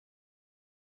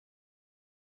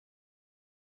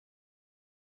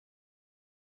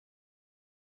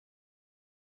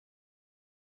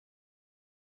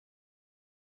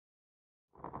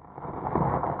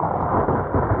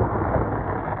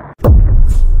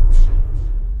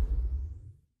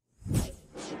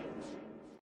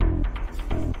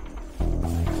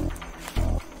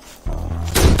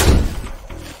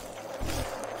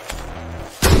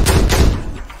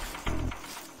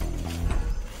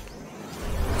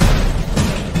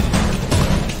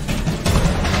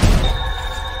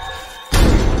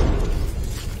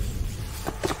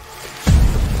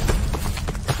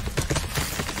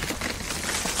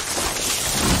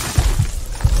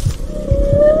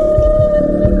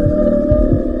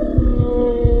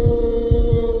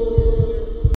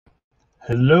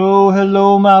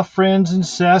my friends in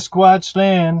Sasquatch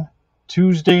Land.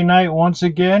 Tuesday night once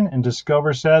again, and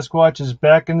Discover Sasquatch is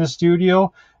back in the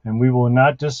studio, and we will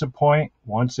not disappoint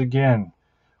once again.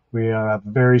 We have a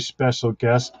very special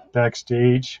guest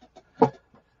backstage.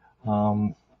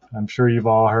 I'm sure you've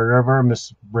all heard of her,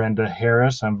 Miss Brenda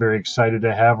Harris. I'm very excited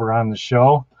to have her on the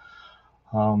show.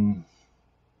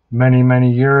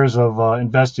 Many years of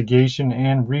investigation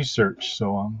and research,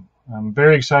 so I'm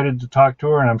very excited to talk to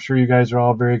her, and I'm sure you guys are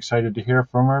all very excited to hear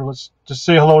from her. Let's just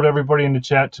say hello to everybody in the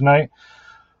chat tonight.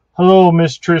 Hello,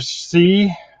 Miss Trish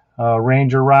C.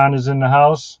 Ranger Ron is in the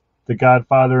house. The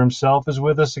Godfather himself is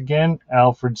with us again.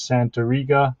 Alfred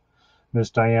Santariga. Miss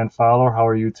Diane Fowler, how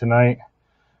are you tonight?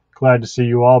 Glad to see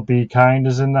you all. Be Kind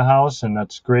is in the house, and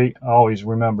that's great. Always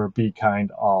remember, be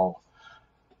kind all.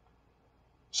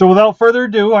 So without further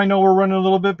ado, I know we're running a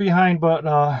little bit behind,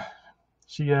 but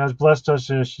she has blessed us.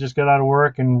 She just got out of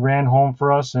work and ran home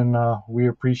for us, and we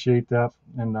appreciate that,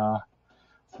 and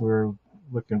we're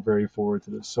looking very forward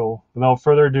to this. So without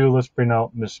further ado, let's bring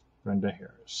out Miss Brenda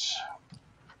Harris.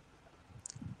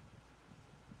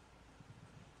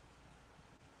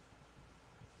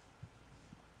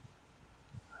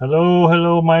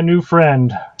 Hello, my new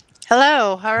friend.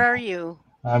 Hello, how are you?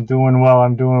 I'm doing well.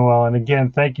 And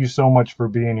again, thank you so much for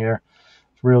being here.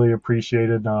 It's really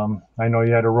appreciated. I know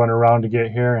you had to run around to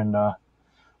get here, and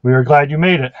we are glad you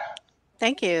made it.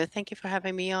 Thank you. Thank you for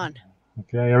having me on.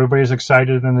 Okay, everybody's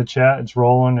excited in the chat. It's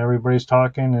rolling. Everybody's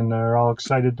talking, and they're all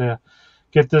excited to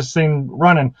get this thing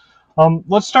running.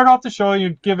 Let's start off the show.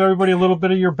 You give everybody a little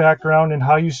bit of your background and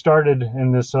how you started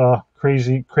in this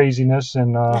craziness,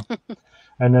 and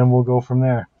and then we'll go from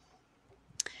there.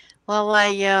 Well,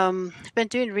 I've been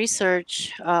doing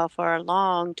research for a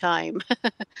long time,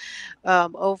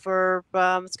 over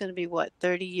it's going to be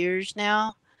 30 years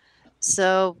now.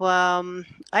 So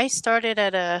I started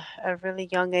at a really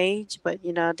young age, but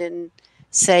didn't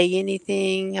say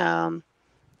anything,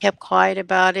 kept quiet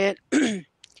about it,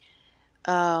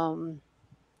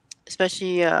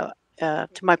 especially to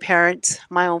my parents,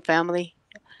 my own family.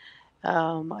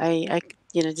 I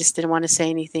just didn't want to say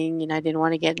anything. I didn't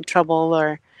want to get in trouble,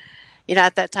 or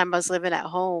at that time I was living at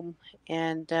home,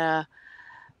 and so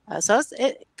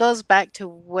it goes back to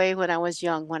way when I was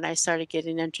young, when I started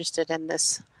getting interested in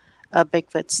this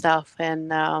Bigfoot stuff,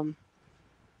 and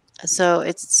so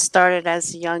it started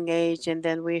as a young age, and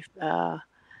then we've now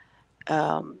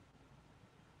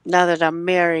that I'm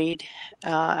married,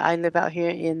 I live out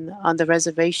here on the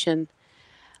reservation.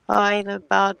 I live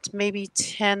about maybe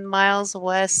 10 miles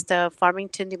west of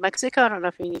Farmington, New Mexico. I don't know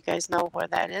if you guys know where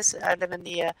that is. I live in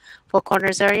the Four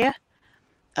Corners area.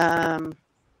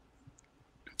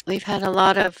 We've had a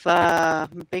lot of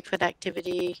Bigfoot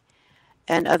activity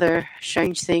and other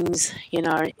strange things,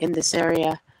 in this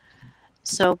area.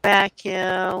 So back,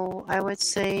 I would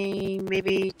say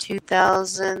maybe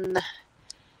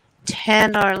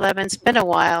 2010 or 11. It's been a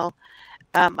while.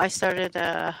 I started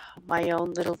my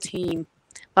own little team.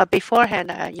 But beforehand,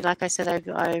 like I said,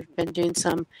 I've been doing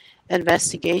some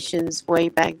investigations way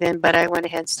back then. But I went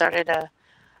ahead and started a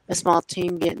small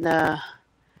team getting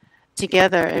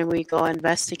together, and we go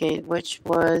investigate, which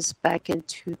was back in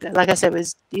like I said, it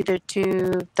was either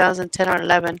 2010 or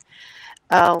 11.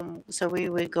 So we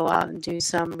would go out and do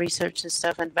some research and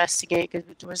stuff, investigate, because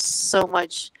there was so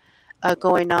much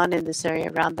going on in this area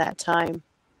around that time.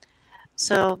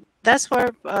 So that's where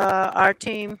our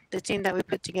team, the team that we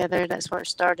put together, that's where it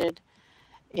started.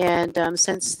 And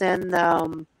since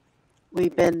then,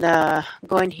 we've been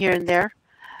going here and there.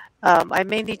 I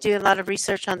mainly do a lot of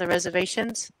research on the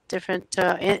reservations, different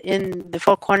in the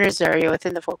Four Corners area,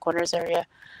 within the Four Corners area.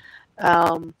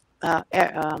 Those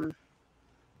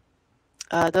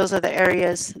are the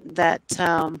areas that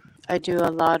I do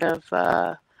a lot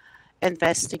of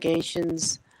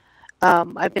investigations.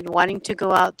 I've been wanting to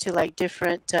go out to like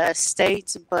different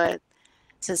states, but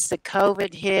since the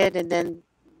COVID hit and then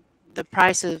the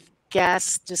price of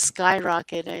gas just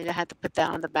skyrocketed, I had to put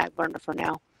that on the back burner for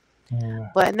now.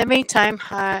 Yeah. But in the meantime,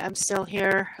 I'm still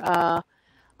here on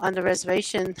the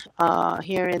reservation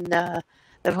here in the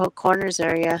Four Corners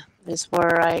area is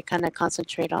where I kind of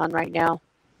concentrate on right now.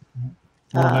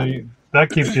 Well,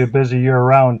 that keeps you busy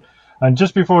year-round. And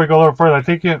just before we go a little further, I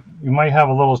think you might have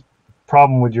a little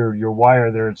problem with your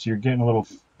wire there. You're getting a little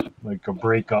like a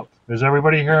breakup. Is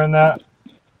everybody hearing that?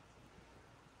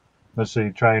 Let's see.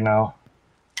 Try now.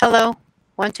 Hello.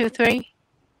 1, 2, 3.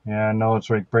 Yeah, no, it's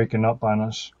like breaking up on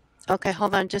us. Okay,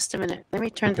 hold on just a minute. Let me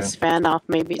turn this fan off.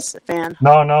 Maybe it's the fan.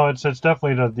 No, it's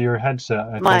definitely your headset.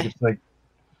 I think it's like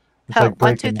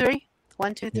 1, 2, 3.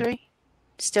 1, 2, 3.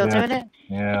 Still doing it?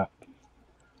 Yeah.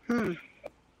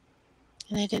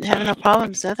 And they didn't have no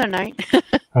problems the other night.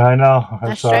 I know. I'm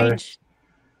That's sorry. strange.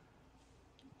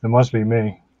 It must be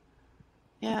me.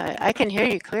 Yeah, I can hear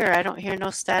you clear. I don't hear no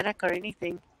static or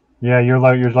anything. Yeah, you're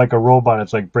like a robot.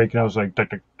 It's like breaking out. It's like tick,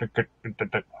 tick, tick, tick, tick,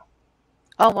 tick, tick.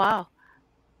 Oh, wow.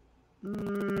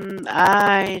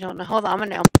 I don't know. Hold on, I'm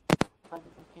gonna.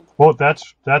 Well,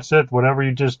 that's it. Whatever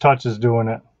you just touch is doing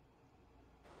it.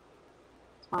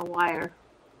 My wire.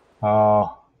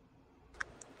 Oh,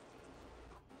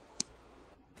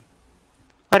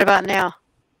 What about now?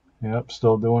 yep,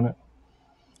 still doing it.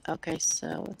 Okay,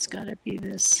 so it's gotta be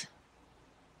this.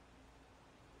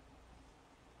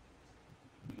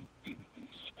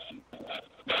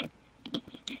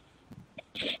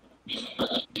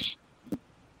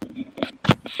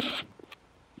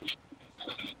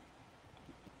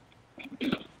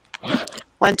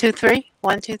 One, two, three.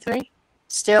 1, 2, 3.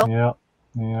 Still? Yeah,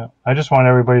 yeah. I just want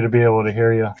everybody to be able to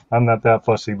hear you. I'm not that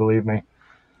fussy, believe me.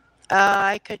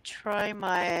 I could try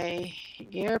my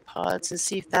earpods and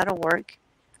see if that'll work.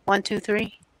 1, 2, 3.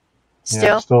 Yeah,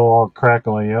 Still? still all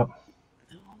crackly. Yep.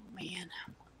 Oh man.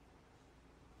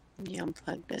 Let me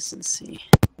unplug this and see.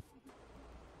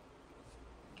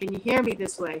 Can you hear me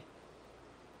this way?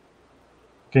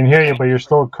 Can hear you, but you're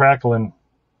still crackling.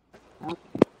 Okay.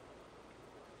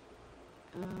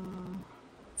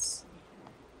 Let's see.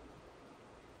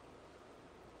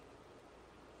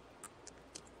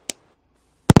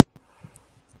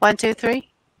 1, 2, 3.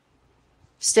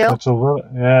 Still? It's a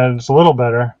little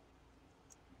better.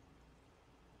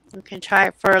 We can try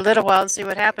it for a little while and see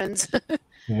what happens.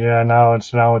 Yeah, now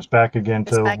it's back again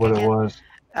It's to back what it again. was.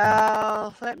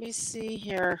 Let me see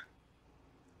here.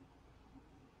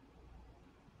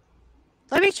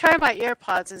 Let me try my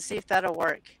earpods and see if that'll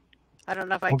work. I don't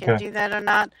know if I can Okay. do that or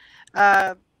not.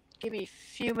 Give me a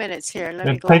few minutes here. Let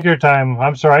me go. Take your time.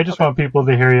 I'm sorry. I just Okay. want people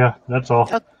to hear you. That's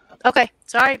all. Okay.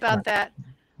 Sorry about that.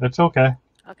 It's okay.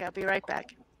 Okay, I'll be right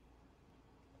back.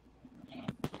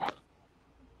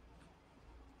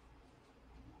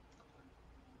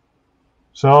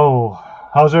 So,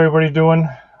 how's everybody doing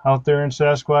out there in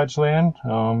Sasquatch Land?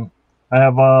 I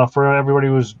have for everybody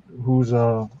who's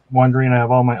wondering, I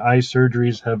have all my eye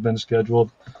surgeries have been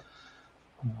scheduled.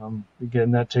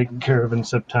 Getting that taken care of in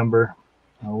September.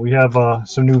 We have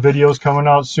some new videos coming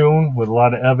out soon with a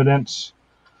lot of evidence.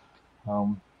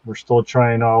 We're still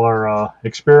trying all our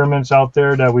experiments out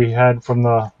there that we had from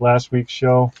the last week's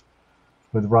show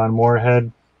with Ron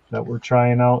Moorhead that we're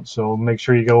trying out. So make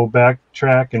sure you go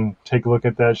backtrack and take a look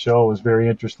at that show. It was a very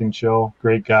interesting show.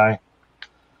 Great guy.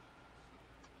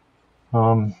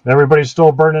 Everybody's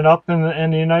still burning up in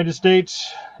the United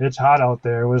States. It's hot out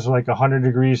there. It was like 100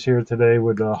 degrees here today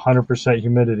with 100%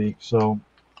 humidity. So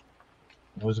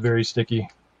it was very sticky.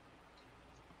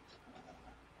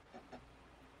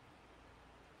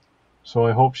 So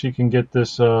I hope she can get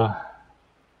this. I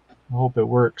hope it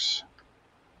works.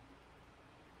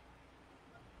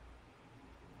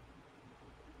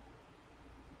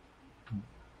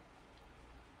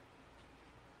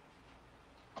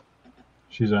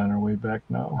 She's on her way back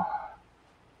now.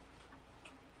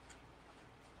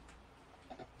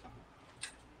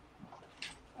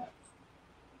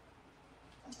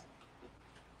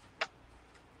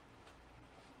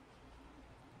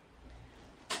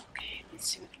 Okay, let's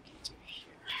see what I can do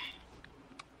here.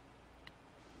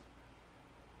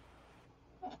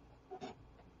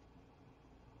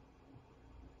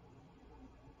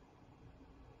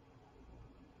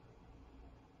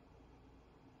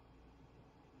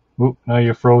 Oop, now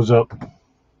you froze up.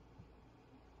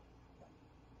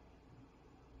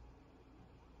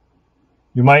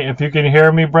 You might, if you can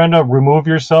hear me, Brenda, remove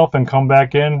yourself and come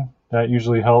back in. That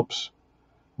usually helps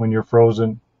when you're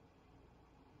frozen.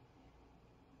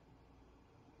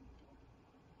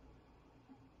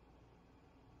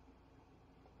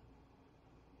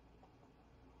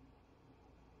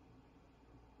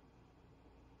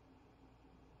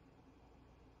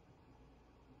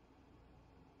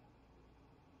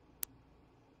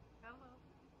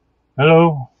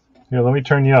 Hello? Here, let me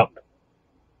turn you up.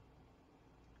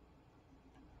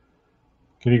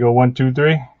 Can you go 1, 2,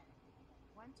 3?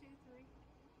 1, 2, 3.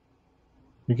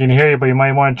 You can hear you, but you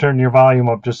might want to turn your volume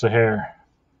up just a hair.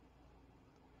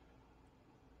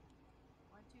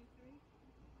 1, 2,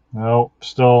 3. No,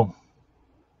 still.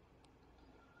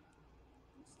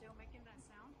 Still making that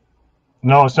sound?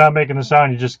 No, it's not making the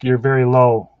sound. You're very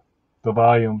low, the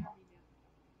volume.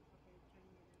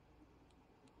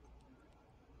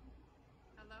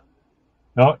 Hello?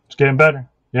 No, it's getting better.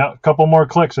 Yeah, a couple more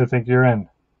clicks, I think you're in.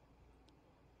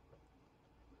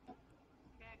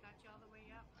 Okay, I got you all the way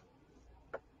up.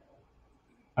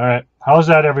 All right. How's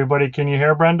that, everybody? Can you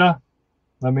hear Brenda?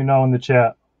 Let me know in the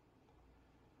chat.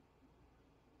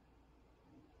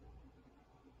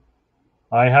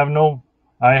 I have no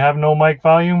mic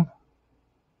volume.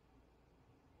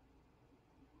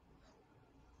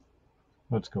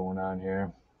 What's going on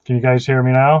here? Can you guys hear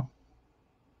me now?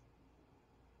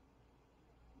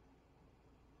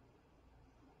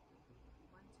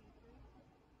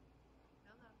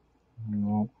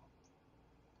 No.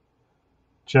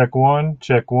 Check one,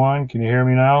 check one. Can you hear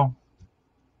me now?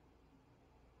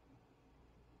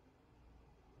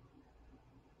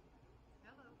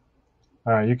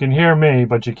 All right, you can hear me,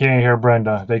 but you can't hear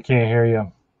Brenda. They can't hear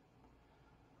you.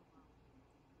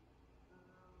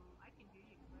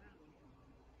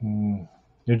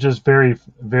 You're just very,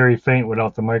 very faint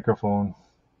without the microphone.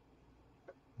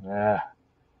 Yeah.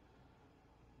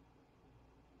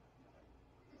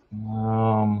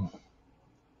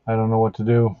 I don't know what to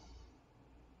do.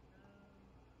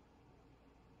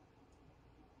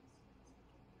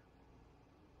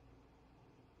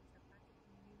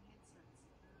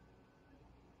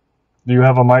 Do you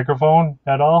have a microphone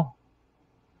at all?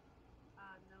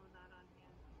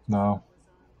 No.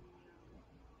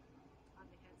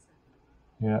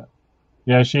 Yeah.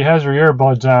 Yeah, she has her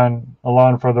earbuds on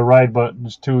along for the ride, but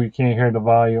it's too you can't hear the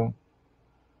volume.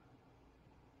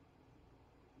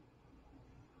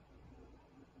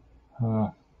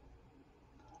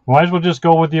 Might as well just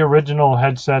go with the original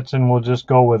headsets and we'll just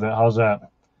go with it. How's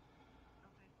that?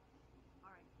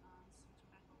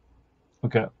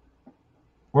 Okay.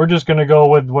 We're just going to go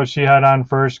with what she had on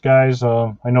first, guys.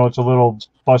 I know it's a little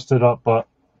busted up, but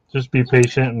just be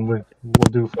patient and we'll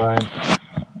do fine.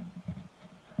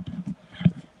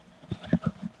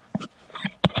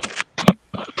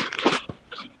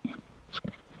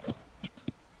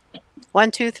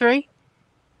 One, two, three.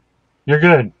 You're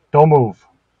good. Don't move.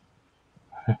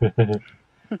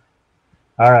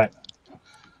 All right.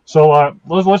 So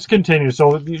let's continue.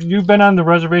 So you've been on the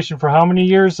reservation for how many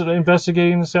years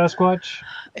investigating the Sasquatch?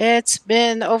 It's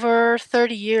been over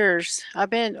 30 years. I've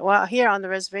been here on the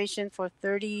reservation for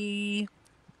 33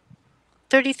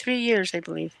 years, I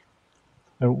believe.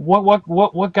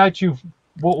 What got you?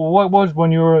 What was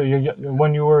when you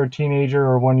were a teenager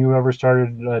or when you ever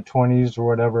started 20s or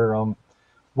whatever?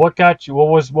 What got you? What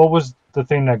was the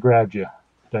thing that grabbed you?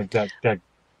 That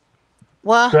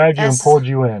Well, grabbed you and pulled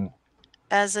you in?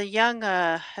 as a young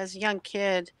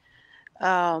kid,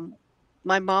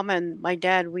 my mom and my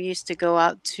dad, we used to go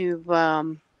out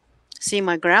to see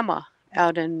my grandma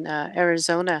out in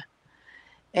Arizona,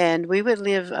 and we would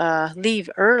leave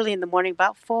early in the morning,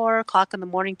 about 4 o'clock in the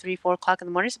morning, 4 o'clock in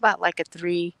the morning. It's about like a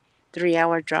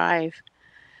three-hour drive,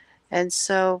 and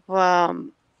so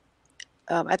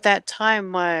at that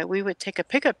time, we would take a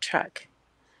pickup truck.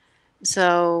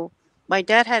 So my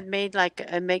dad had made like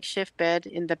a makeshift bed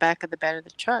in the back of the bed of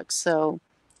the truck, so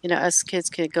us kids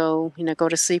could go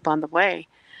to sleep on the way.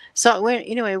 So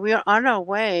anyway, we were on our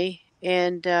way,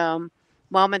 and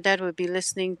mom and dad would be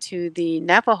listening to the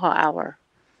Navajo hour,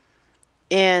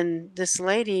 and this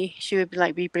lady, she would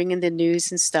be bringing the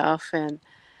news and stuff, and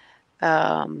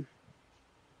um,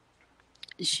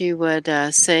 she would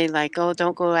say like, "Oh,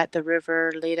 don't go at the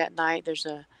river late at night. There's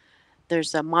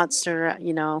a monster,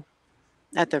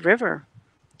 at the river."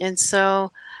 And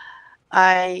so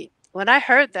when I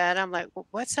heard that, I'm like,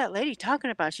 What's that lady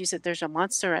talking about?" She said, "There's a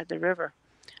monster at the river."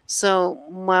 So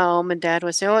my mom and dad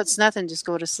would say, "Oh, it's nothing. Just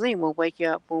go to sleep. We'll wake you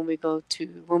up when we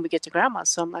get to grandma."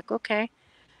 So I'm like, "Okay."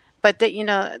 But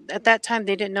at that time,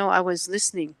 they didn't know I was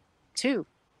listening too.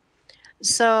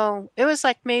 So it was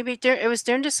like it was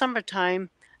during the summertime.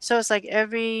 So it's like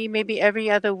maybe every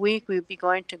other week we'd be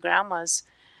going to grandma's.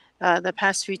 The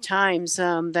past few times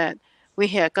that we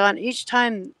had gone, each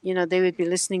time, they would be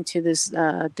listening to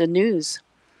the news.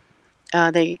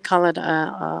 They call it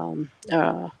the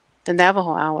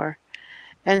Navajo hour.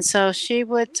 And so she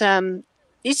would,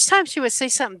 each time she would say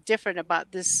something different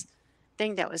about this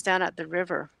thing that was down at the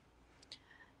river.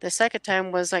 The second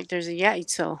time was like, there's a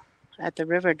yaitso at the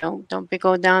river. Don't be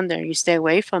going down there. You stay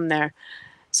away from there.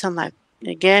 So I'm like,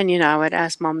 again, I would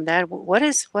ask mom and dad, what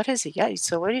is a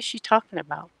yaitso? What is she talking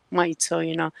about?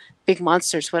 Maitso, big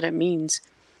monsters, what it means,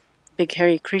 big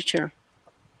hairy creature.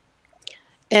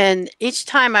 And each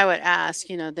time I would ask,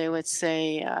 they would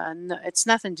say, no, it's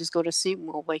nothing, just go to sleep and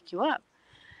we'll wake you up.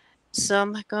 So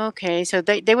I'm like, okay. So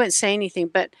they wouldn't say anything.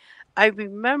 But I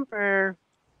remember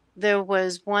there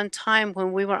was one time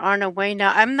when we were on our way.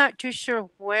 Now, I'm not too sure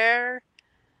where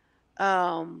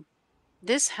um,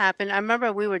 this happened. I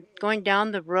remember we were going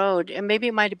down the road, and maybe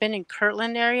it might have been in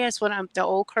Kirtland area. It's the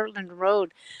old Kirtland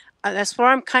Road. That's where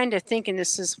I'm kind of thinking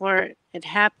this is where it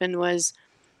happened. Was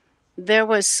there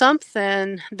was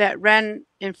something that ran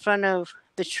in front of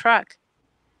the truck,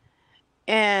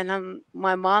 And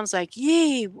my mom's like,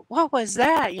 "Yee, what was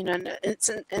that?" You know,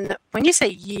 and when you say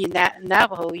 "yee" in that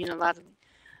Navajo, you know, a lot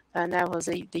of Navajos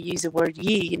they use the word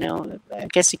 "yee." You know, I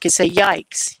guess you could say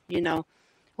 "yikes." You know,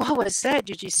 what was that?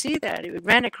 Did you see that? It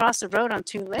ran across the road on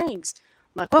two legs.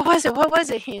 I'm like, what was it? What was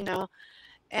it? You know,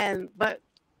 and but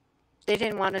they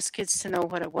didn't want us kids to know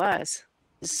what it was,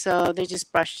 so they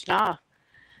just brushed it off.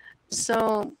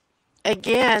 So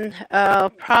again,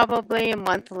 probably a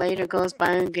month later goes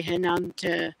by and we head on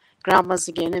to grandma's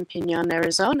again in Pinon,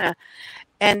 Arizona.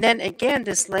 And then again,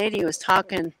 this lady was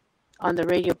talking on the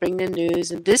radio, bringing the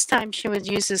news, and this time she would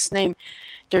use this name.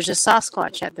 There's a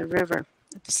Sasquatch at the river,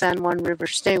 at the San Juan River.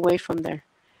 Stay away from there.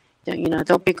 You know,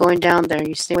 don't be going down there.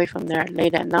 You stay away from there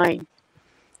late at night.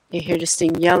 You hear this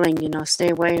thing yelling, you know, stay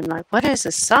away. I'm like, what is a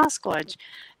Sasquatch?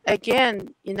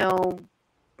 Again, you know,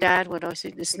 Dad would always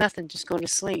say, "It's nothing, just go to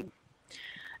sleep."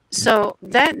 So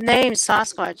that name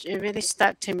Sasquatch, it really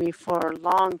stuck to me for a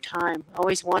long time. I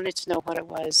always wanted to know what it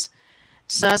was.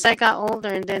 So as I got older,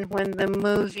 and then when the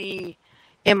movie,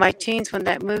 in my teens, when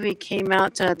that movie came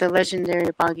out, the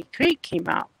legendary Boggy Creek came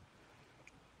out.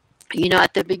 You know,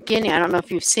 at the beginning, I don't know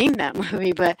if you've seen that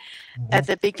movie, but at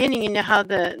the beginning, you know how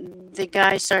the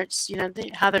guy starts, you know,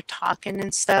 how they're talking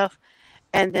and stuff,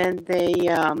 and then they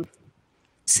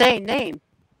say name.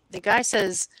 The guy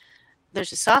says,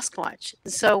 "There's a Sasquatch."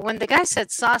 So when the guy said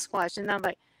Sasquatch, and I'm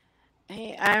like,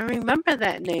 "Hey, I remember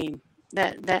that name."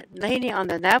 That lady on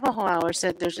the Navajo Hour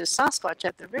said there's a Sasquatch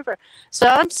at the river. So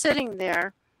I'm sitting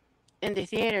there in the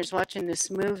theaters watching this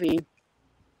movie,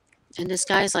 and this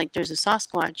guy's like, "There's a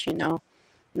Sasquatch," you know.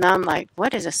 And I'm like,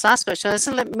 "What is a Sasquatch?" So as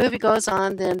the movie goes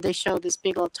on, then they show this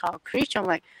big old tall creature. I'm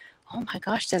like, "Oh my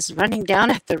gosh, that's running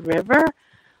down at the river."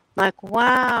 Like,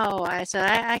 wow. I said,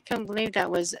 I couldn't believe that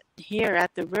was here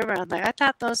at the river. I'm like, I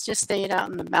thought those just stayed out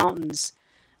in the mountains,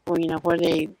 or, you know,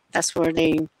 that's where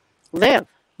they live.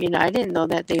 You know, I didn't know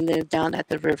that they lived down at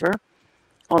the river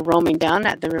or roaming down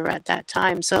at the river at that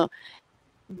time. So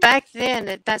back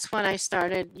then, that's when I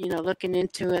started, you know, looking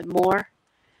into it more,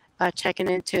 checking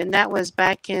into it. And that was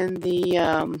back in the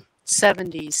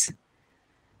 70s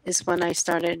is when I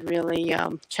started really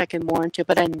checking more into it.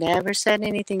 But I never said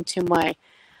anything to my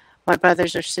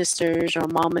brothers or sisters or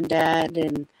mom and dad,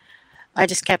 and I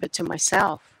just kept it to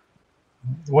myself.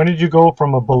 When did you go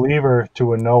from a believer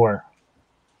to a knower?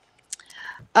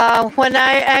 When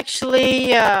I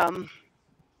actually,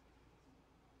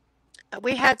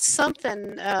 we had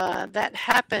something that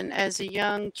happened as a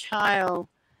young child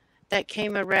that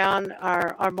came around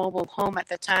our mobile home at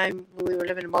the time when we were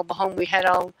living in a mobile home. We had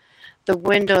all the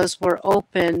windows were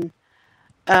open.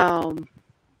 Um,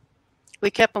 we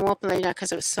kept them open late night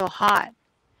because it was so hot.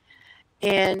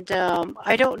 And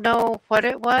I don't know what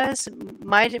it was.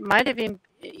 Might have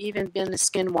even been a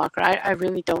skinwalker. I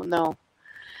really don't know.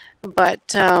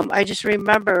 But I just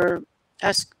remember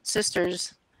us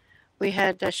sisters. We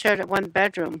had shared at one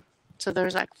bedroom, so there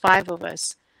was like five of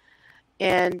us,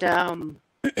 and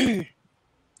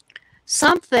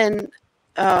something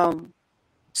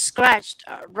scratched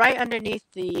right underneath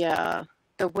the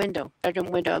window,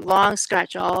 bedroom window. A long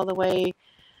scratch all the way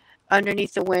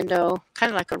underneath the window,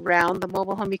 kind of like around the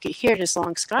mobile home. You could hear this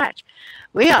long scratch.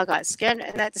 We all got scared,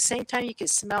 and at the same time, you could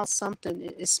smell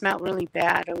something. It smelled really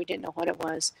bad, or we didn't know what it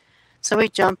was. So we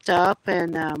jumped up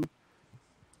and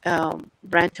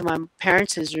ran to my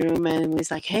parents' room and was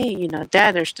like, "Hey, you know,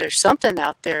 Dad, there's something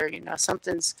out there. You know,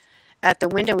 something's at the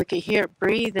window. We could hear it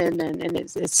breathing, and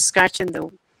it's scratching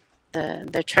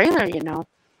the trailer, you know."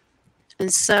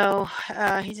 And so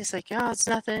he's just like, "Oh, it's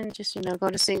nothing. Just, you know,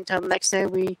 go to sleep." Until the next day,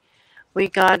 we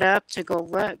got up to go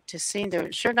look to see.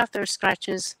 There, sure enough, there were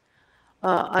scratches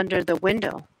under the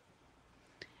window.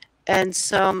 And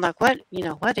so I'm like, "What? You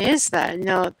know, what is that?" You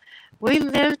know, we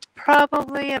lived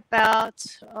probably about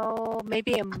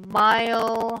maybe a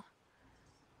mile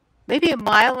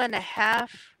and a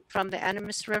half from the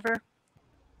Animas River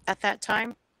at that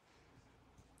time,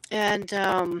 and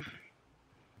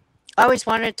I always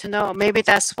wanted to know, maybe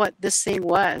that's what this thing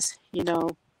was, you know,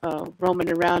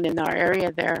 roaming around in our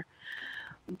area there.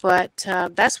 But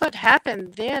that's what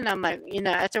happened then. I'm like, you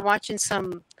know, after watching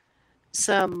some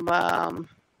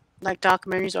like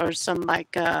documentaries or some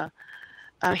like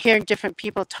hearing different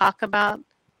people talk about,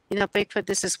 you know, Bigfoot,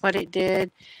 this is what it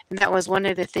did, and that was one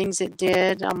of the things it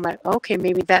did. I'm like, okay,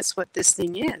 maybe that's what this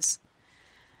thing is.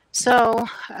 So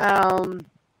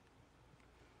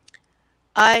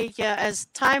as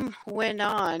time went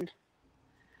on,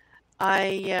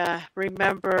 I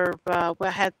remember I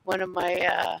had one of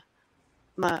my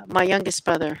youngest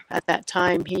brother at that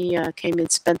time. He came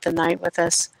and spent the night with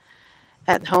us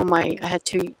at home. I had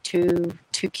two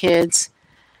kids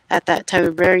at that time. We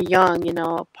were very young,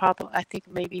 probably I think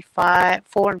maybe 4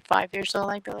 and 5 years old,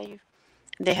 I believe.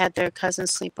 They had their cousin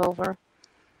sleep over.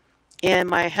 And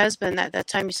my husband at that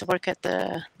time used to work at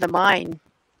the mine.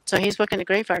 So he's working the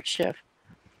graveyard shift.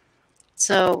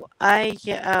 So I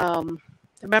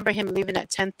remember him leaving at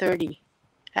 10:30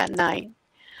 at night.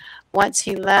 Once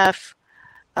he left,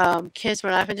 kids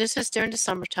were laughing. This is during the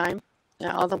summertime.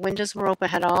 All the windows were open,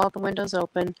 had all the windows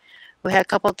open. We had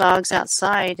a couple dogs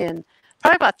outside, and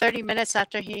probably about 30 minutes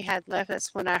after he had left,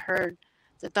 that's when I heard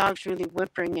the dogs really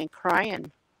whimpering and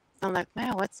crying. I'm like,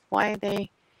 man, why are they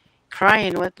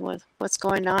crying? What's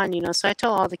going on? So I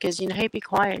told all the kids, hey, be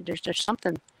quiet. There's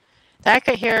something. I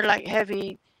could hear like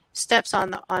heavy steps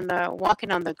on the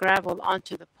walking on the gravel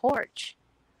onto the porch,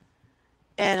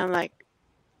 and I'm like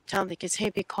telling the kids, hey,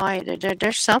 be quiet.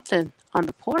 There's something on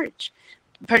the porch.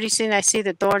 Pretty soon I see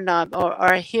the doorknob, or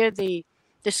I hear the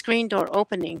screen door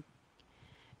opening.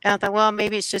 And I thought, well,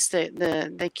 maybe it's just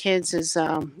the kids is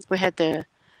we had the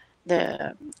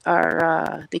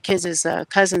kids is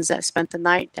cousins that spent the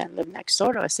night that lived next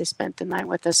door to us. They spent the night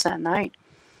with us that night,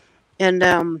 and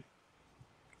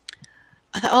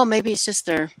I thought, oh, maybe it's just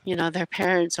their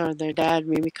parents or their dad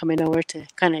maybe coming over to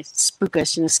kind of spook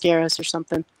us, scare us or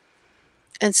something.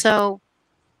 And so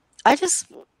I just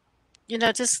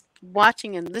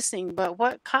watching and listening. But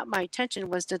what caught my attention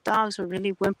was the dogs were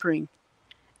really whimpering,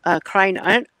 crying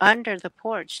under the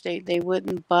porch. They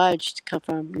wouldn't budge to come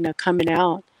from coming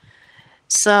out.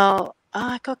 So I'm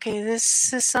like, okay,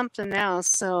 this is something else.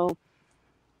 So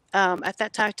at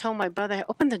that time, I told my brother,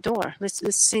 open the door.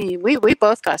 Let's see. We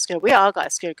both got scared. We all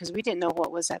got scared because we didn't know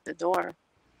what was at the door.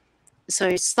 So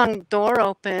he slung the door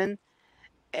open,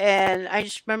 and I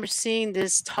just remember seeing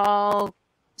this tall,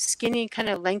 skinny, kind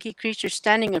of lanky creature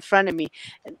standing in front of me.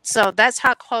 So that's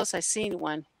how close I seen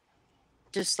one.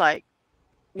 Just like,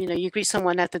 you greet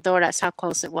someone at the door. That's how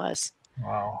close it was.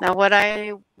 Wow. Now, what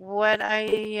I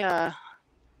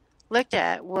looked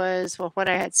at was, well, what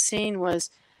I had seen was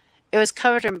it was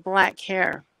covered in black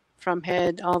hair from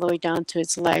head all the way down to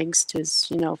its legs, to its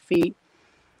feet.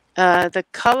 The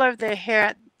color of the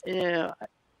hair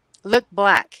looked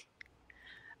black.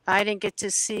 I didn't get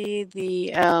to see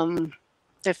the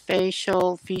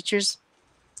facial features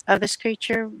of this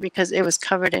creature because it was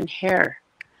covered in hair.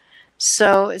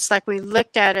 So it's like we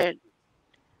looked at it,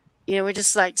 we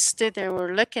just like stood there and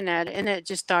we're looking at it, and it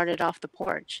just darted off the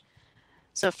porch.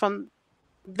 So from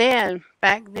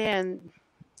back then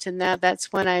to now,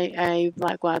 that's when I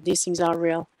like, wow, these things are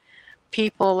real.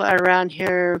 People around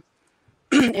here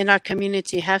in our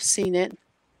community have seen it,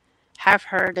 have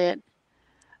heard it.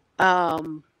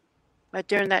 But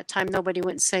during that time, nobody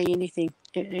wouldn't say anything.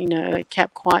 It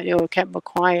kept quiet. It kept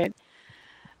quiet.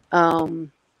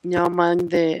 Among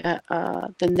the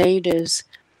natives,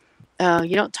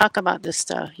 you don't talk about this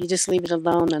stuff. You just leave it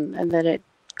alone and let it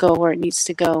go where it needs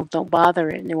to go. Don't bother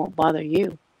it, and it won't bother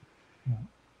you. Mm-hmm.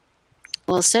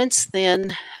 Well, since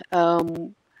then,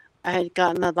 I had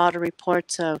gotten a lot of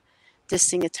reports of this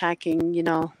thing attacking,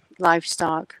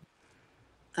 livestock,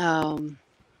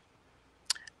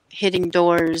 hitting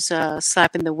doors,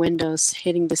 slapping the windows,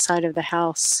 hitting the side of the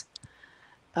house,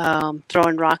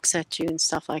 throwing rocks at you and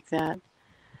stuff like that.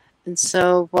 And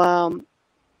so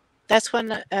that's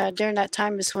when, during that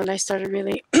time is when I started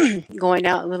really going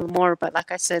out a little more. But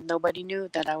like I said, nobody knew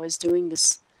that I was doing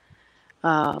this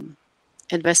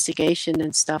investigation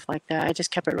and stuff like that. I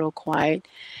just kept it real quiet.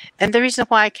 And the reason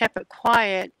why I kept it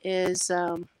quiet is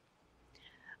I've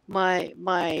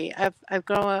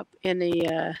grown up in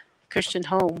a Christian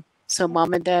home. So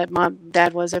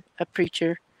dad was a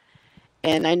preacher.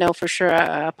 And I know for sure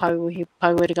he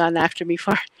probably would have gone after me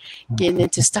for getting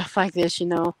into stuff like this,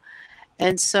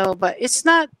 And so, but it's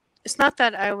not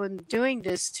that I was doing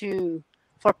this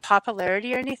for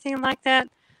popularity or anything like that.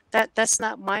 That's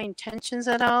not my intentions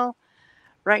at all.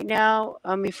 Right now,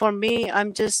 I mean, for me, I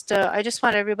just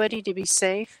want everybody to be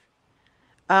safe.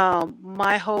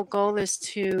 My whole goal is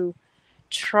to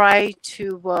try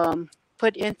to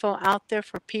put info out there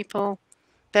for people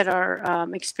that are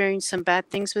experiencing some bad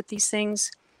things with these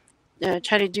things.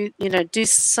 Try to do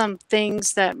some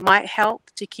things that might help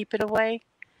to keep it away.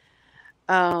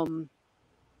 I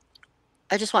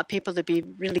just want people to be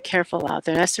really careful out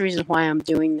there. That's the reason why I'm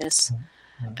doing this.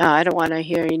 I don't want to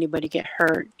hear anybody get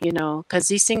hurt, because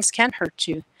these things can hurt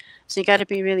you. So you got to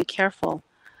be really careful.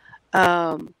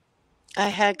 I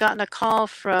had gotten a call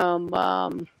from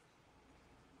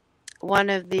one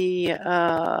of the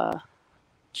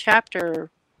chapter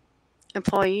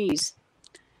employees.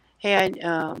 Hey,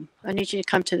 I need you to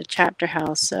come to the chapter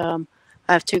house. I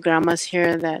have 2 grandmas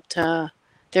here that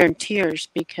they're in tears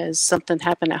because something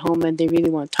happened at home and they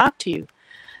really want to talk to you.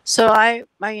 So I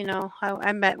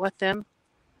met with them,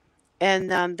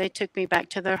 and they took me back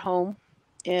to their home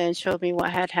and showed me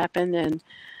what had happened, and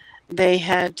they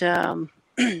had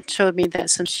showed me that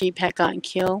some sheep had gotten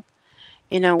killed.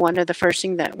 One of the first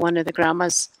thing that one of the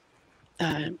grandmas,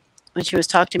 uh, when she was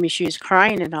talking to me, she was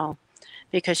crying and all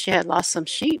because she had lost some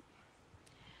sheep,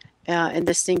 and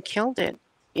this thing killed it.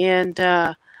 And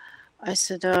I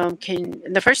said, and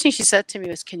the first thing she said to me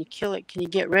was, "Can you kill it? Can you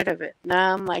get rid of it?"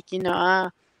 Now I'm like,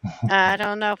 I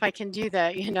don't know if I can do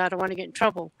that. I don't want to get in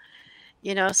trouble.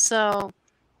 So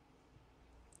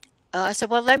I said,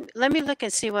 well, let me look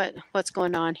and see what's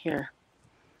going on here.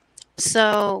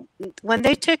 So when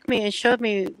they took me and showed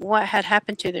me what had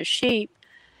happened to their sheep,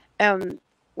 um,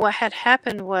 what had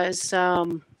happened was uh,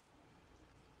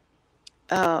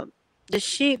 the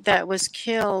sheep that was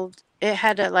killed, it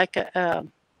had a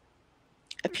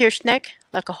pierced neck,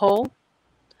 like a hole,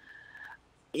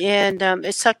 and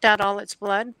it sucked out all its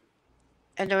blood.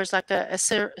 And there was like a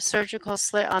surgical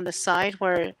slit on the side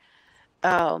where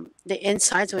the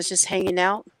insides was just hanging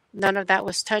out. None of that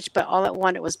was touched, but all it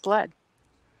wanted was blood.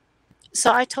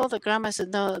 So I told the grandma, I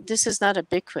said, no, this is not a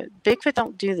Bigfoot. Bigfoot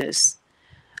don't do this.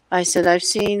 I said, I've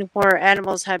seen where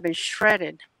animals have been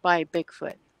shredded by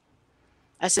Bigfoot.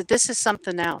 I said, this is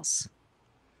something else.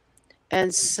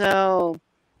 And so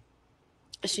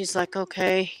she's like,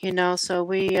 okay,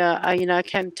 so I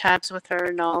kept tabs with her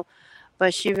and all,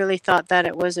 but she really thought that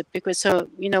it was a Bigfoot. So,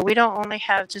 we don't only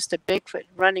have just a Bigfoot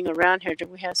running around here.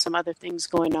 We have some other things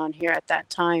going on here at that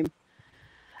time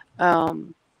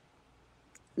um,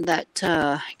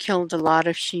 that killed a lot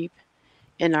of sheep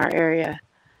in our area.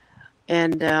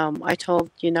 And I told,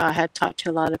 I had talked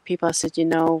to a lot of people. I said,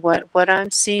 what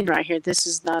I'm seeing right here, this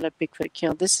is not a Bigfoot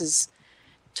kill. This is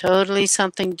totally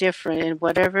something different. And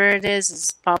whatever it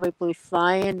is probably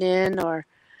flying in or,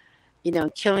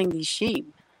 killing these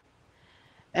sheep.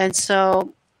 And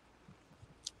so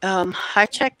I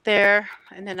checked there,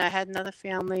 and then I had another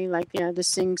family, like,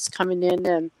 this thing's coming in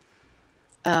and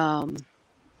um,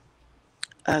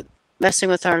 messing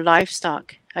with our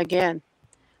livestock again.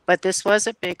 But this was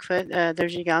a Bigfoot.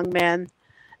 There's a young man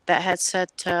that had said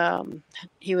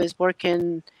he was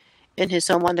working in his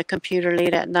home on the computer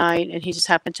late at night, and he just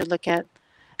happened to look at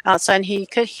outside, and he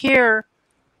could hear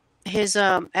his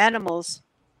animals,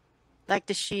 like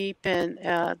the sheep and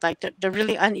like the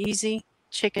really uneasy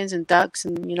chickens and ducks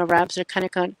and rabbits are kind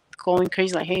of going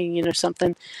crazy, like, hey,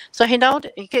 something. So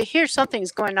he could hear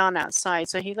something's going on outside.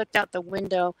 So he looked out the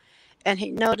window, and he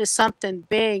noticed something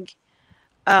big,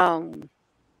 um,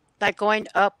 like going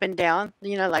up and down,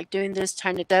 like doing this,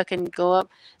 trying to duck and go up.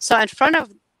 So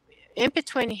in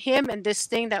between him and this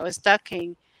thing that was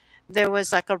ducking, there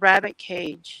was like a rabbit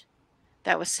cage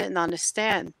that was sitting on a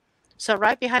stand. So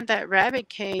right behind that rabbit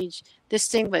cage, this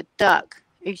thing would duck.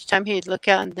 Each time he'd look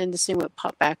out, and then this thing would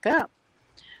pop back up.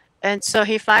 And so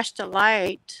he flashed a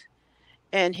light,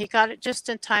 and he got it just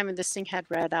in time, and this thing had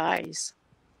red eyes.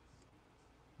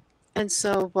 And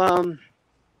so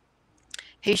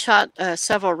he shot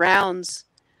several rounds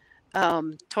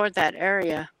toward that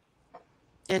area,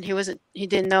 and he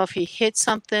didn't know if he hit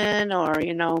something or,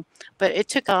 but it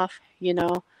took off.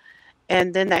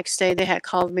 And the next day they had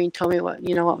called me and told me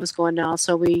what was going on.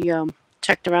 So we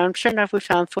checked around. Sure enough, we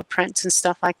found footprints and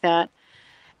stuff like that.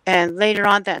 And later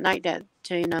on that night, that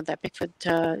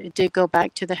Bigfoot, it did go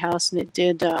back to the house, and it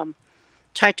did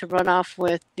try to run off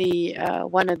with the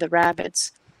one of the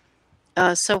rabbits.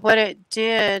 So what it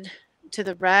did to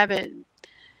the rabbit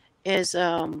is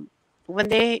when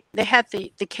they had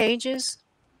the cages,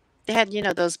 they had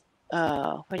those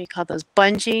what do you call those,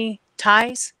 bungee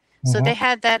ties. So they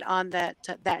had that on that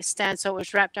stand, so it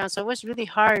was wrapped down. So it was really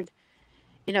hard,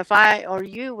 if I or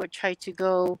you would try to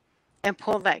go and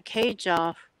pull that cage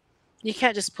off. You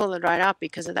can't just pull it right off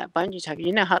because of that bungee tie.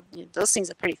 You know how those things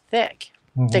are pretty thick,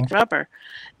 thick rubber.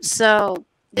 So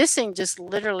this thing just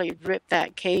literally ripped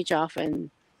that cage off and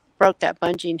broke that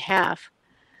bungee in half.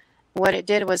 What it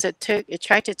did was it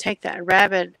tried to take that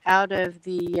rabbit out of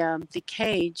the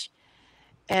cage,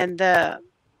 and the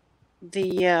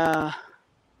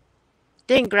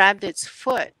thing grabbed its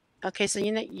foot. Okay, so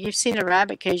you've seen a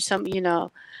rabbit cage.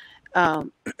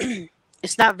 Um,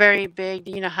 it's not very big.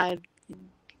 You know how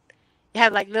you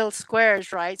have like little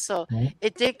squares, right? So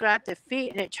it did grab the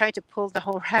feet, and it tried to pull the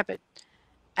whole rabbit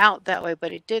out that way,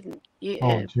 but it didn't.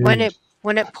 When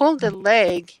it pulled the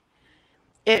leg,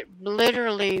 it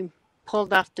literally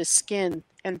pulled off the skin,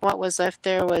 and what was left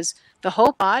there was the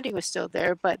whole body was still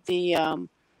there, but the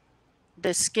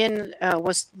skin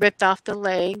was ripped off the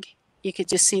leg. You could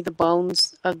just see the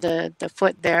bones of the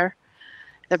foot there.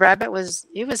 The rabbit was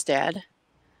dead.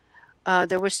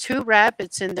 There was 2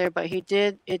 rabbits in there, but it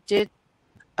did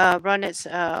run its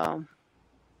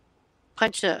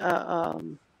punch a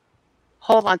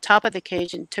hole on top of the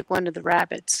cage and took one of the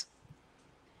rabbits.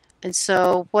 And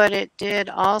so what it did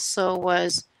also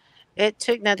was it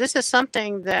took. Now this is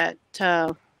something that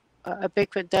a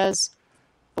Bigfoot does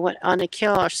on a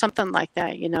kill or something like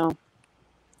that.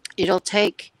 It'll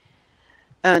take.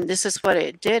 And this is what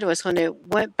it did was when it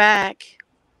went back,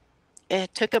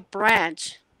 it took a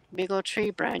branch, big old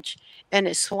tree branch, and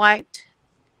it swiped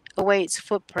away its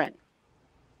footprint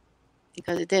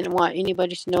because it didn't want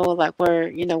anybody to know like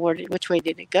which way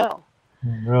did it go.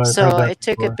 Really, So it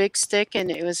took a big stick and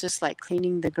it was just like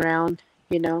cleaning the ground,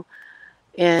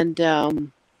 and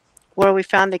where we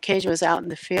found the cage was out in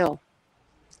the field.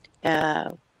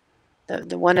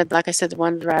 The one like I said, the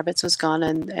one of the rabbits was gone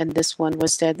and this one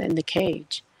was dead in the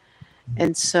cage.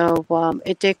 And so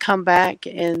it did come back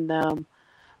and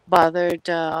bothered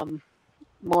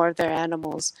more of their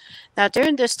animals. Now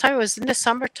during this time, it was in the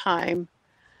summertime,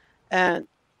 that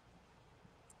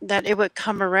it would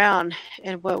come around.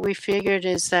 And what we figured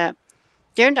is that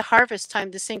during the harvest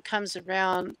time, this thing comes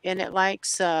around and it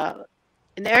likes,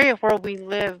 in the area where we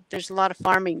live, there's a lot of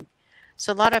farming.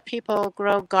 So a lot of people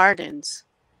grow gardens.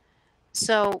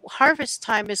 So harvest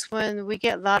time is when we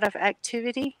get a lot of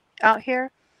activity out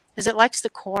here, because it likes the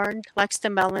corn, likes the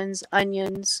melons,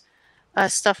 onions,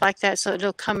 stuff like that. So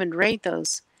it'll come and raid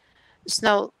those.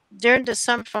 So during the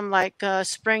summer, from like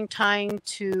springtime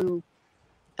to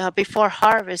before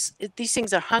harvest, these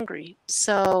things are hungry.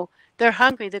 So they're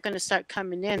hungry. They're going to start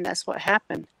coming in. That's what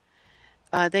happened.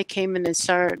 They came in and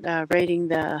started raiding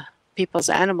the people's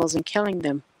animals and killing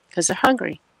them because they're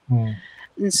hungry.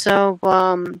 And so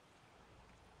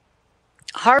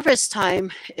harvest time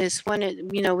is when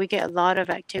we get a lot of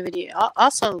activity.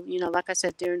 Also, like I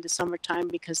said, during the summertime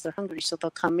because they're hungry, so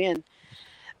they'll come in.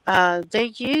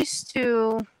 They used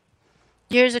to,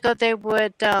 years ago, they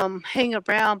would hang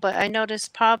around, but I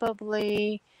noticed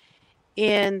probably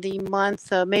in the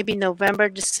month of maybe November,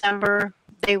 December,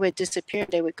 they would disappear.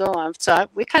 They would go on. So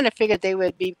we kind of figured they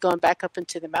would be going back up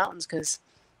into the mountains because,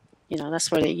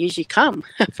 that's where they usually come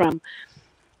from.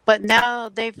 But now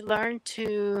they've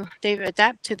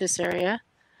adapted to this area.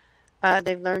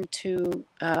 They've learned to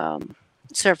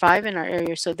survive in our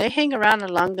area. So they hang around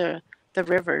along the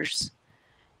rivers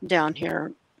down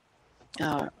here,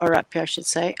 or up here, I should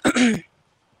say.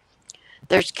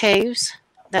 There's caves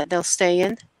that they'll stay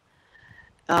in.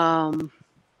 A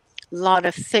lot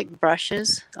of thick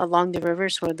brushes along the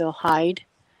rivers where they'll hide.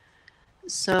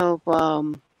 So,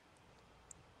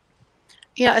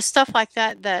 stuff like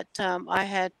that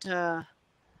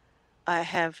I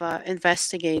have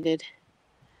investigated,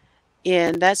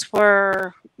 and that's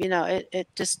where it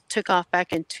just took off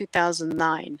back in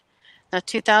 2009. Now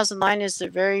 2009 is the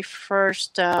very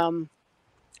first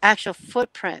actual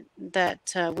footprint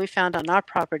that we found on our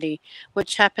property,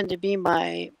 which happened to be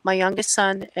my youngest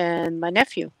son and my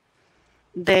nephew.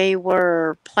 They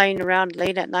were playing around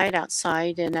late at night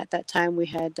outside, and at that time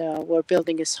we're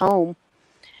building his home,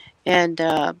 and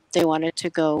they wanted to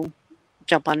go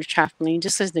jump on a trampoline,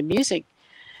 just listen to music.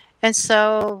 And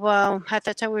so at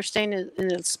that time we were staying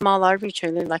in a small RV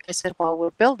trailer, like I said, while we're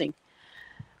building.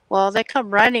 Well, they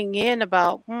come running in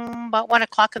about 1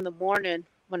 o'clock in the morning.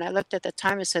 When I looked at the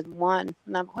time, it said 1.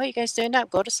 And I'm, what are you guys doing up?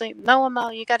 Go to sleep. No,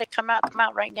 Mom, you got to come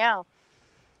out right now.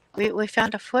 We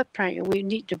found a footprint. We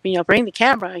need to bring the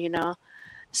camera.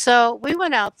 So we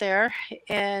went out there,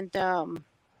 and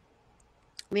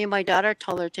me and my daughter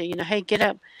told her to hey, get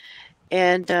up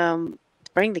and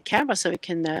bring the camera so we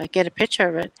can get a picture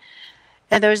of it.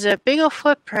 And there's a big old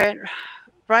footprint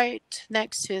right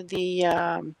next to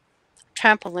the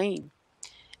trampoline,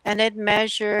 and it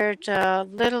measured a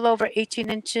little over 18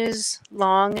 inches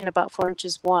long and about 4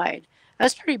 inches wide.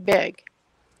 That's pretty big.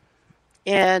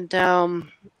 And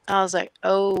I was like,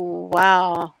 oh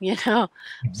wow, so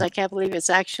I can't believe it's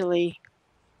actually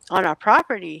on our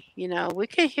property. We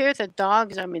could hear the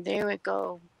dogs. I mean, they would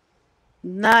go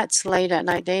nuts late at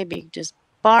night. They'd be just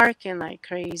barking like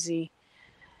crazy.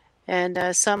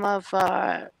 And some of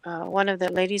one of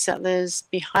the ladies that lives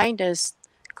behind us,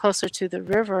 closer to the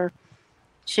river,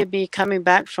 she'd be coming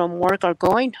back from work or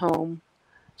going home.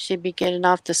 She'd be getting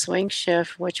off the swing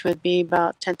shift, which would be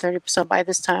about 10:30. So by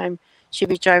this time, she'd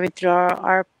be driving through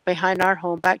our behind our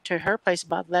home back to her place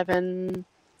about 11,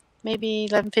 maybe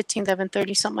 11:15,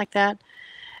 11:30, something like that.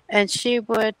 And she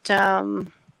would.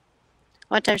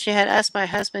 One time she had asked my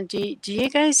husband, do you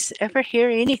guys ever hear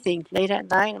anything late at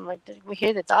night? I'm like, we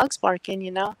hear the dogs barking,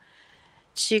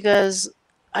 She goes,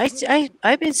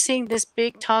 I've been seeing this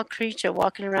big tall creature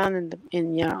walking around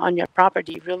on your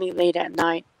property really late at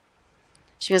night.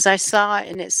 She goes, I saw it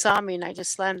and it saw me and I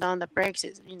just slammed on the brakes.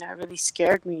 It, you know, it really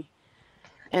scared me.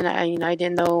 And I, you know, I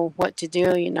didn't know what to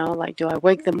do, you know, like, do I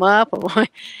wake them up or what,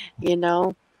 you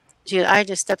know? She goes, I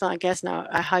just stepped on the gas and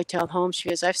I hightailed home. She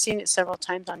goes, I've seen it several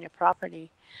times on your property.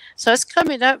 So it's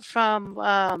coming up from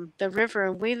the river,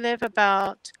 and we live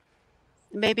about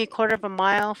maybe a quarter of a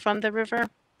mile from the river.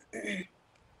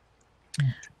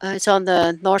 It's on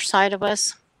the north side of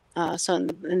us, so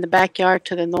in the backyard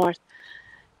to the north.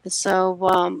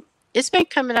 So it's been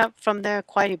coming up from there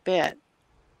quite a bit.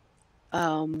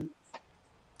 Um,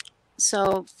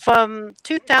 so from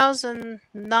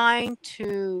 2009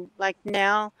 to like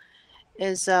now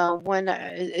is when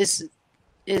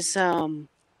is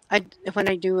I when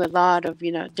I do a lot of,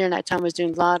 you know, during that time I was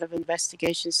doing a lot of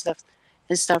investigation stuff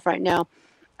and stuff. Right now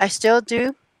I still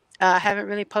do. I haven't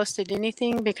really posted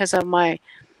anything because of my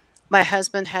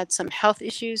husband had some health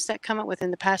issues that come up within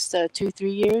the past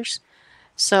 2-3 years.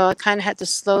 So I kind of had to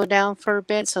slow down for a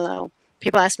bit. So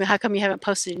people ask me, how come you haven't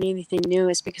posted anything new?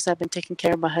 It's because I've been taking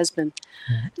care of my husband.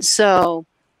 Mhm. So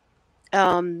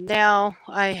now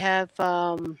I have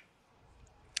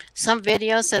some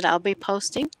videos that I'll be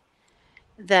posting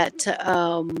that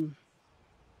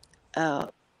uh,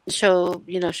 show,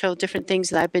 you know, show different things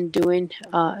that I've been doing,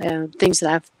 and things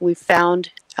that we've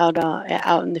found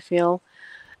out in the field.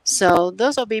 So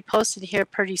those will be posted here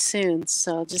pretty soon.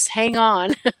 So just hang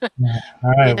on. Yeah.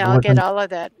 All You right, know, we're I'll get looking. all of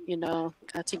that, you know,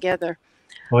 together.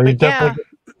 Well, you But yeah, definitely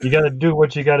you got to do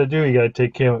what you got to do. You got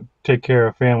to take care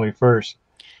of family first.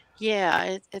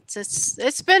 yeah,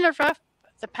 it's been a rough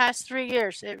the past 3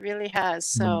 years. It really has.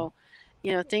 Mm. So,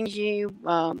 you know, things you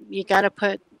got to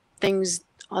put things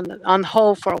on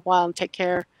hold for a while and take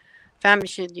care. Family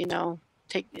should, you know,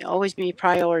 take always be a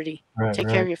priority. Right, Take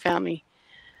care right. of your family.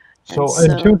 And So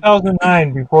in so,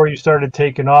 2009, before you started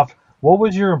taking off, what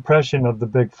was your impression of the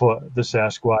Bigfoot, the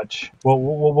Sasquatch? What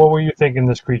were you thinking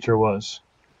this creature was?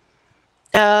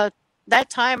 uh, that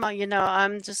time, you know,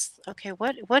 I'm just okay.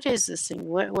 What is this thing?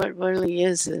 What really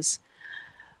is this?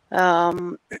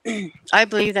 Um, I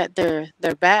believe that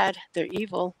they're bad. They're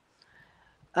evil.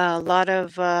 A lot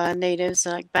of natives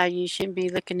are like, "Bad, you shouldn't be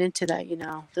looking into that. You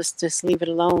know, just leave it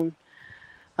alone."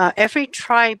 Every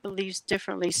tribe believes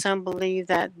differently. Some believe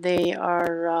that they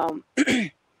are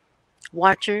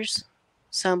watchers.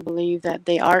 Some believe that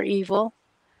they are evil.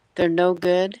 They're no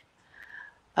good.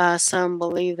 Some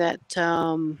believe that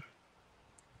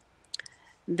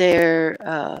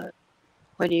they're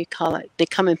what do you call it? They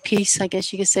come in peace, I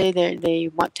guess you could say. They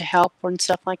want to help and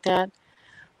stuff like that.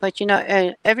 But you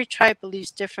know, every tribe believes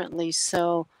differently.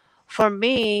 So for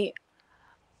me,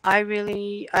 I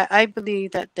believe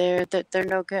that they're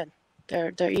no good.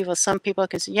 They're evil. Some people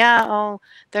can say, yeah, oh,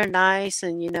 they're nice,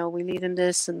 and you know, we leave them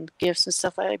this and gifts and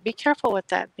stuff like that. Be careful with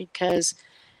that because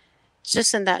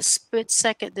just in that split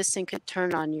second, this thing could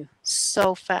turn on you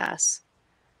so fast.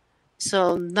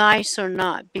 So nice or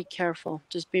not, be careful.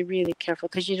 Just be really careful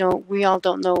because you don't. We all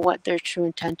don't know what their true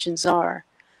intentions are.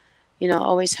 You know,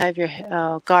 always have your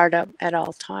guard up at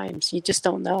all times. You just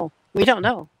don't know. We don't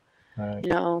know. Right.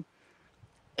 You know,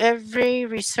 every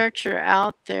researcher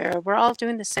out there, we're all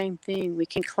doing the same thing. We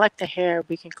can collect the hair,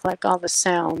 we can collect all the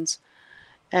sounds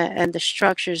and the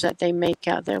structures that they make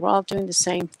out there. We're all doing the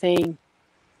same thing.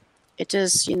 It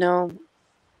just, you know,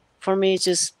 for me, it's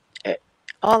just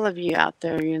all of you out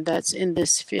there, you know, that's in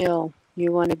this field.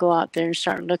 You want to go out there and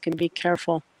start looking. Be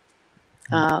careful.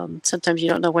 Sometimes you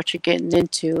don't know what you're getting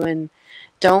into, and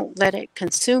don't let it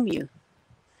consume you.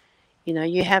 You know,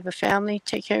 you have a family.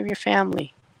 Take care of your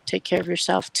family. Take care of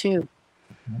yourself too.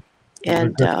 Good,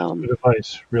 And good, good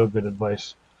advice. Real good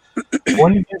advice.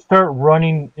 When did you start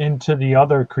running into the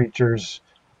other creatures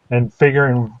and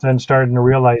figuring, then starting to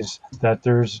realize that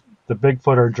there's the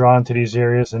Bigfoot are drawn to these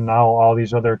areas, and now all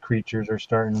these other creatures are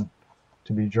starting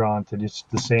to be drawn to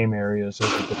the same areas as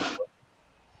the Bigfoot?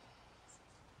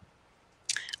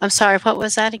 I'm sorry, what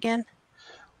was that again?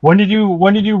 When did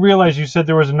you realize you said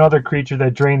there was another creature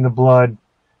that drained the blood?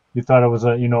 You thought it was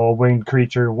a winged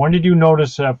creature. When did you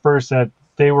notice at first that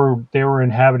they were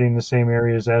inhabiting the same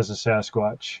areas as the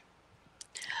Sasquatch?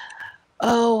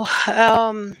 Oh,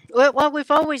 well,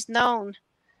 we've always known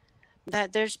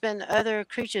that there's been other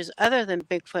creatures other than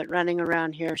Bigfoot running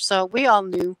around here. So we all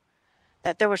knew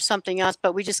that there was something else,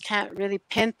 but we just can't really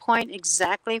pinpoint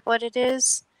exactly what it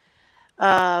is.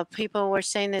 People were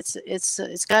saying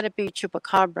it's got to be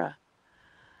chupacabra.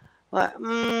 Well,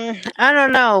 I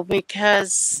don't know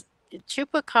because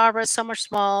chupacabra, some are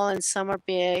small and some are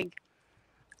big.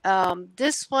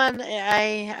 This one,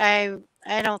 I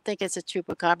don't think it's a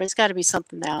chupacabra. It's got to be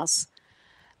something else.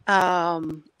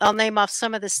 I'll name off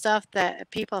some of the stuff that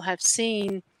people have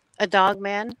seen. A dog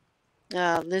man.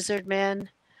 lizard men,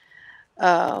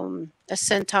 a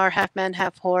centaur, half man,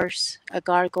 half horse, a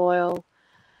gargoyle.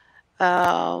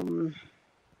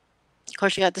 Of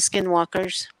course, you got the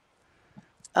skinwalkers,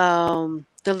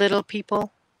 the little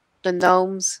people, the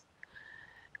gnomes.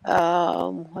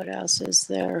 What else is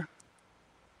there?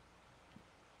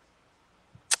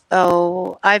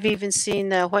 Oh, I've even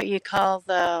seen what you call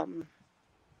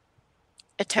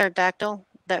a pterodactyl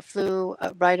that flew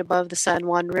right above the San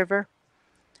Juan River.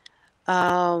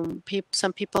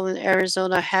 Some people in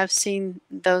Arizona have seen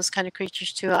those kind of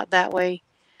creatures too out that way.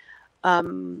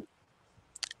 Um,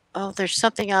 oh, there's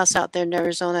something else out there in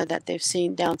Arizona that they've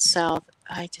seen down south.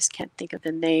 I just can't think of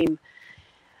the name.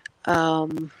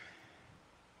 Um,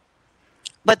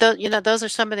 but those are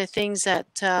some of the things that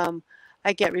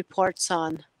I get reports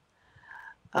on.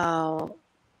 Uh,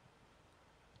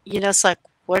 it's like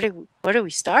where do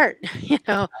we start?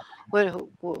 what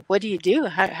what do you do?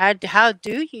 How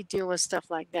do you deal with stuff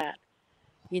like that?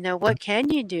 What can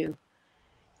you do?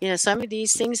 Some of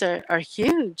these things are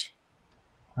huge.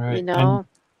 You Right. know,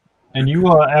 And you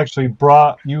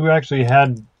you actually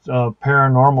had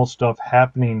paranormal stuff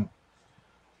happening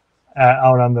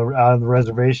out on the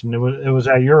reservation. It was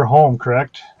at your home,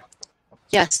 correct?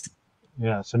 yes.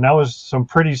 Yeah. So that was some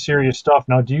pretty serious stuff.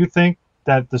 Now, do you think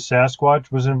that the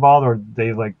Sasquatch was involved, or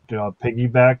they like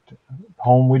piggybacked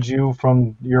home with you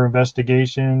from your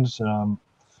investigations?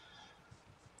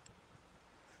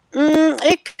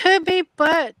 It could be,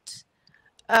 but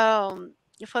um,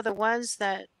 for the ones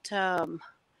that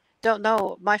don't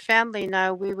know, my family and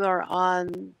I, we were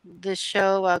on the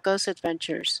show Ghost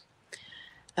Adventures.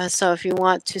 So if you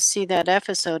want to see that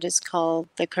episode, it's called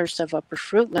The Curse of Upper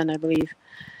Fruitland, I believe.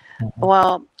 Mhm.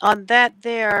 Well, on that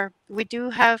there, we do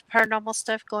have paranormal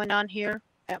stuff going on here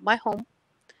at my home.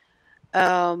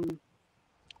 Um,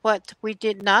 what we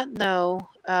did not know,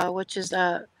 which is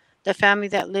the family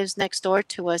that lives next door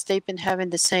to us, they've been having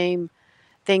the same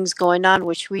things going on,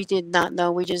 which we did not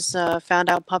know. We just found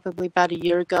out probably about a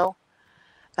year ago.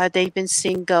 They've been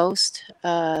seeing ghosts.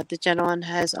 The gentleman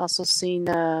has also seen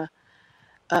a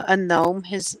gnome.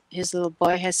 His little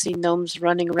boy has seen gnomes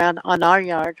running around on our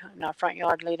yard, on our front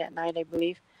yard, late at night, I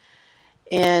believe.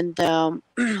 And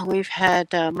we've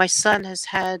had my son has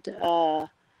had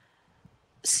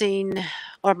seen,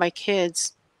 or my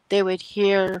kids, they would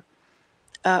hear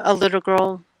a little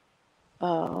girl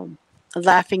um,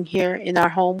 laughing here in our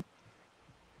home.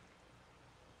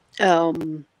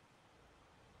 Um,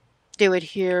 they would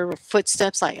hear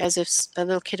footsteps, like as if a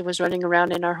little kid was running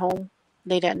around in our home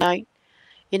late at night.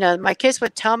 My kids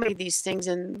would tell me these things,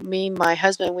 and me and my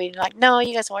husband, we'd like, no,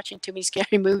 you guys are watching too many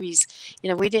scary movies.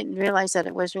 We didn't realize that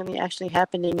it was really actually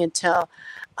happening until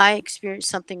I experienced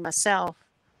something myself.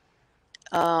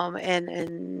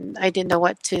 And I didn't know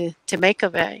what to make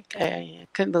of it. I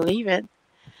couldn't believe it.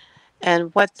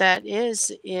 And what that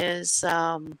is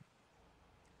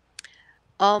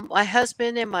my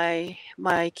husband and my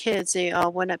kids, they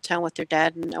all went uptown with their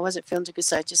dad, and I wasn't feeling too good,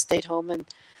 so I just stayed home and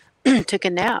took a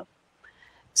nap.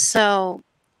 So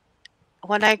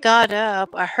when I got up,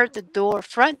 I heard the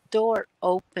front door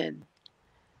open,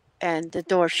 and the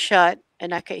door shut,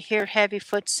 and I could hear heavy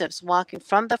footsteps walking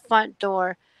from the front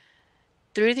door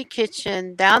through the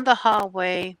kitchen, down the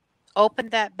hallway, open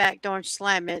that back door and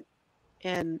slam it.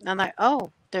 And I'm like,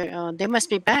 oh, they must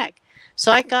be back.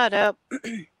 So I got up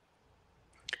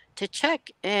to check,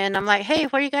 and I'm like, hey,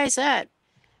 where you guys at?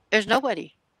 There's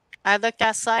nobody. I looked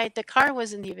outside, the car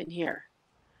wasn't even here.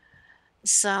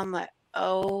 So I'm like,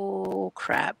 oh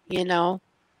crap. I'm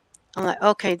like,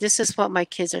 okay, this is what my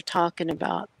kids are talking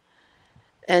about.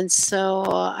 And so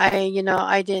I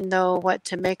didn't know what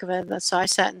to make of it. So I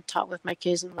sat and talked with my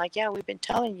kids, and I'm like, yeah, we've been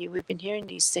telling you, we've been hearing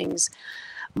these things.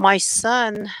 My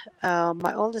son,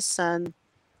 my oldest son,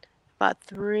 about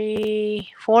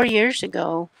 4 years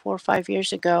ago, 4 or 5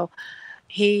 years ago,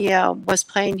 he was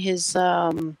playing his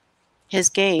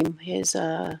game, his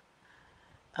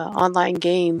online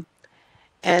game,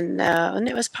 and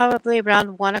it was probably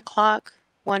around 1 o'clock,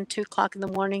 1, 2 o'clock in the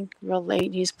morning, real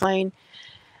late. He's playing.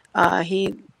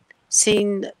 He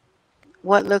seen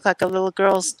what looked like a little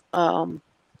girl's kind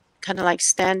of like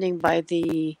standing by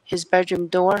the his bedroom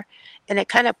door, and it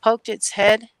kind of poked its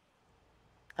head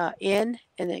in,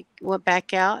 and it went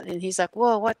back out. And he's like,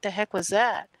 "Whoa, what the heck was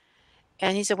that?"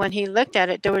 And he said when he looked at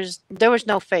it, there was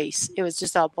no face. It was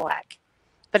just all black,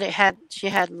 but she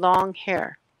had long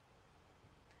hair.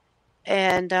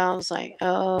 And I was like,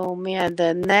 "Oh man!"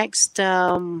 I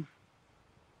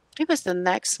think it was the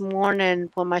next morning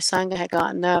when my son had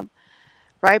gotten up,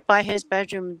 right by his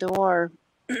bedroom door,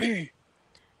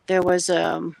 there was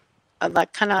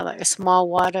like kind of like a small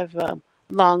wad of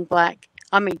long black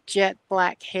jet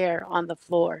black hair on the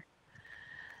floor.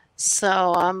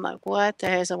 So I'm like, what the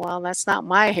hell? I said, well, that's not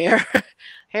my hair.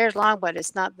 Hair's long, but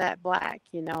it's not that black,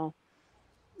 you know.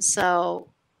 So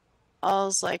I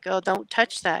was like, oh, don't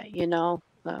touch that, you know.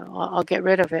 I'll get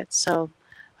rid of it. So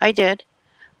I did.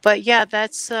 But yeah,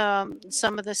 that's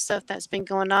some of the stuff that's been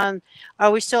going on.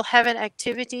 Are we still having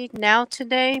activity now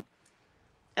today?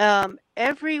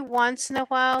 Every once in a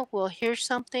while, we'll hear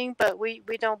something, but we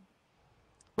don't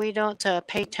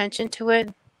pay attention to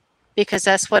it because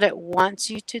that's what it wants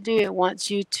you to do. It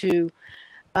wants you to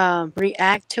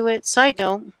react to it. So I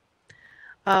don't.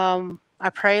 I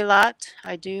pray a lot.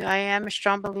 I do. I am a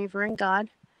strong believer in God.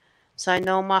 So I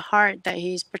know in my heart that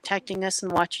He's protecting us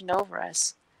and watching over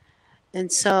us.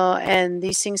 And so, and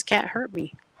these things can't hurt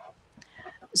me.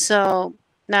 So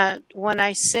now, when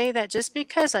I say that, just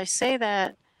because I say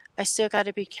that, I still got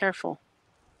to be careful.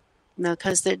 No,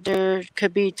 because there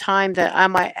could be time that I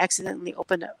might accidentally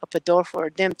open up a door for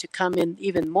them to come in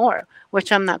even more,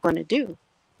 which I'm not going to do.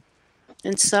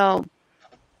 And so,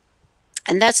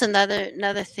 and that's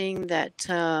another thing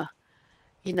that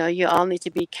you all need to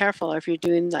be careful if you're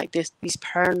doing like these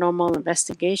paranormal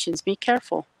investigations. Be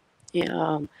careful. You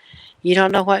know, you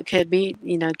don't know what could be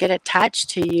get attached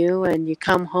to you, and you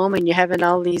come home and you're having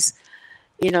all these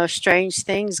strange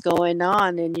things going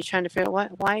on, and you're trying to figure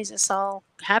out why is this all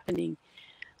happening.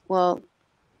 Well,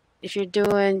 if you're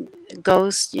doing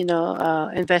ghost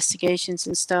investigations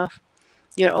and stuff,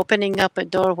 you're opening up a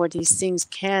door where these things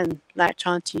can latch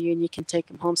onto you and you can take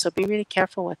them home. So be really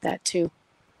careful with that too.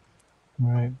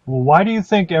 Right. Well, why do you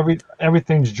think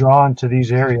everything's drawn to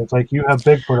these areas? Like you have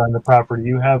Bigfoot on the property,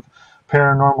 you have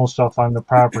paranormal stuff on the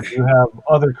property, you have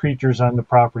other creatures on the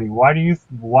property. Why do you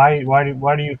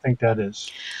think that is?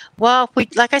 Well,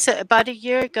 like I said, about a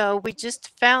year ago, we just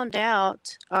found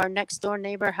out, our next door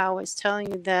neighbor, how I was telling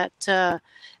you that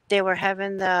they were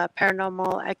having the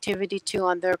paranormal activity too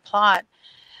on their plot.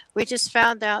 We just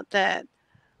found out that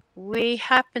we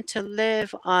happen to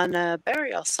live on a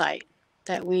burial site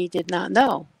that we did not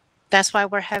know. That's why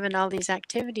we're having all these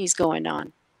activities going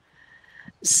on.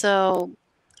 So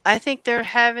I think they're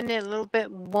having a little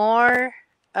bit more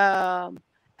um,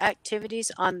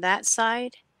 activities on that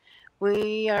side.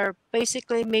 We are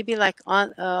basically maybe like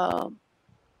on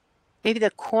maybe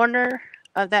the corner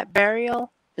of that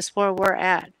burial is where we're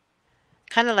at.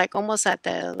 Kind of like almost at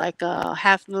the like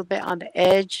half a little bit on the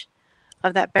edge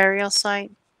of that burial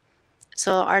site.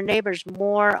 So our neighbors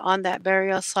more on that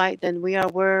burial site than we are.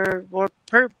 We're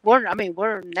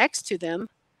next to them,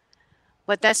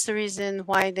 but that's the reason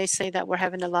why they say that we're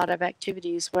having a lot of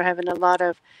activities. We're having a lot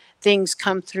of things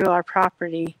come through our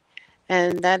property,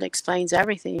 and that explains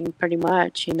everything pretty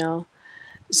much.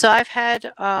 So I've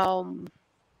had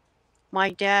my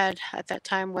dad at that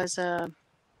time was a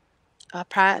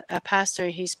pastor.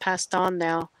 He's passed on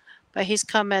now, but he's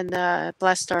come and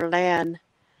blessed our land.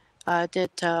 Did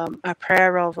a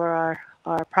prayer over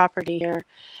our property here,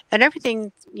 and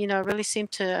everything really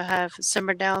seemed to have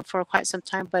simmered down for quite some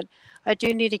time. But I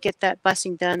do need to get that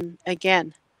blessing done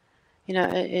again.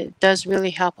 It does really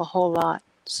help a whole lot.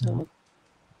 So.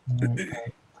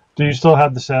 Right. Do you still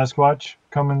have the Sasquatch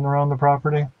coming around the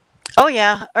property? Oh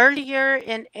yeah, earlier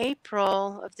in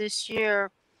April of this year,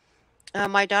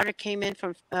 my daughter came in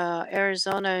from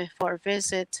Arizona for a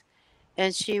visit,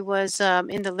 and she was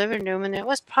in the living room, and it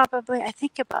was probably I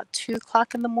think about 2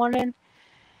 o'clock in the morning,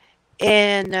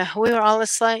 and we were all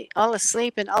asleep,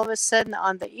 and all of a sudden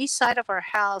on the east side of our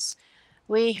house,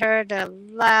 we heard a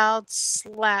loud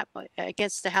slap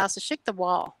against the house. It shook the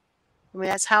wall. I mean,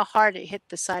 that's how hard it hit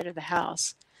the side of the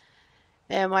house.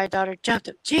 And my daughter jumped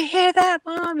up. Did you hear that,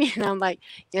 Mom? I'm like,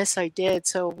 yes, I did.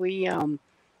 So we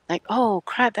like, oh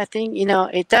crap, that thing.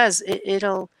 It does.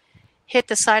 It'll hit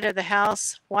the side of the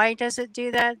house. Why does it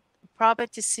do that? Probably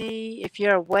to see if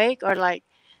you're awake, or like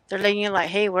they're letting you like,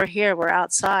 hey, we're here, we're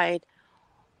outside,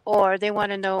 or they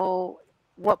want to know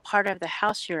what part of the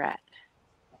house you're at,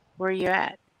 where you're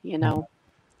at.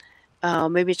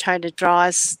 Maybe try to draw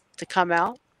us to come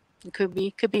out. It could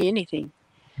be anything.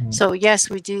 Mm. So yes,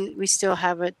 we do. We still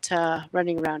have it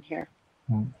running around here.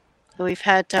 Mm. We've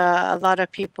had a lot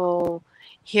of people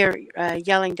here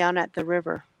yelling down at the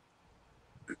river.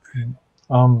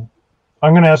 I'm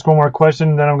going to ask one more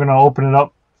question, then I'm going to open it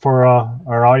up for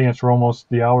our audience. We're almost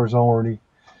the hour's already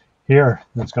here.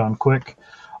 It's gone quick.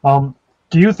 Do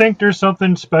you think there's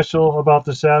something special about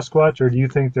the Sasquatch, or do you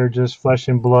think they're just flesh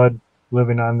and blood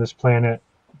living on this planet?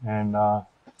 And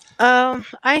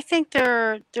I think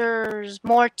there's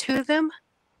more to them.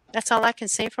 That's all I can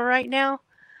say for right now.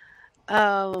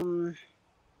 Um,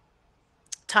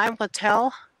 Time will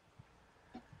tell.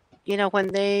 when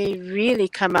they really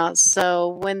come out. So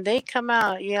when they come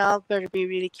out, y'all better be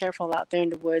really careful out there in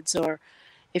the woods, or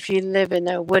if you live in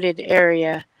a wooded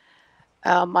area.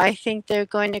 I think they're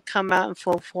going to come out in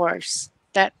full force.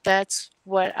 That's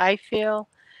what I feel.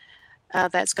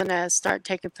 That's going to start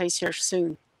taking place here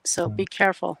soon. So be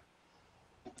careful.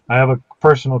 I have a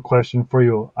personal question for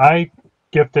you. I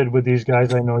gifted with these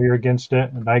guys. I know you're against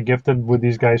it, and I gifted with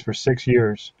these guys for 6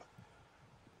 years.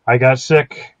 I got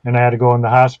sick and I had to go in the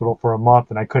hospital for a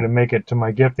month, and I couldn't make it to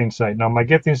my gifting site. Now, my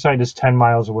gifting site is 10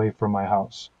 miles away from my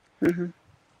house. Hmm.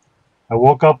 I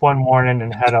woke up one morning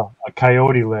and had a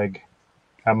coyote leg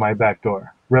at my back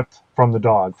door, ripped from the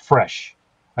dog, fresh.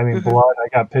 I mean, Hmm. blood. I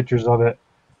got pictures of it.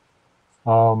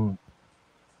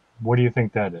 What do you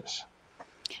think that is?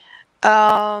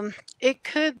 It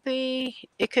could be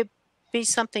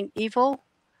something evil,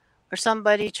 or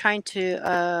somebody trying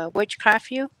to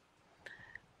witchcraft you.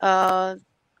 Uh,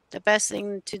 the best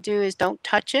thing to do is don't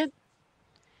touch it.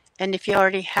 And if you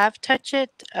already have touched it,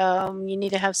 you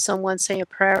need to have someone say a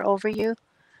prayer over you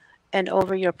and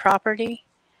over your property.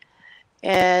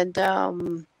 And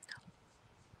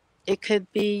it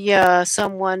could be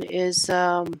someone is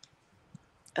um,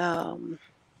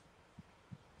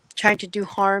 trying to do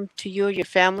harm to you or your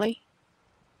family.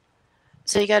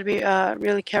 So you got to be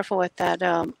really careful with that.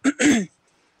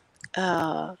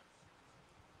 Uh,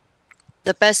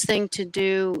 the best thing to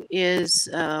do is,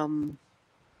 what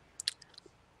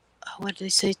did they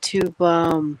say,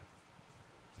 to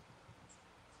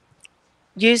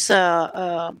use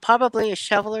probably a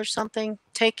shovel or something,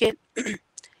 take it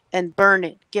and burn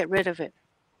it, get rid of it.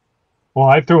 Well,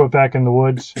 I threw it back in the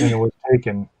woods, and it was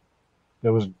taken. It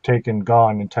was taken,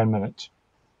 gone in 10 minutes.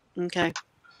 Okay.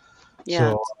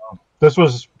 Yeah. So this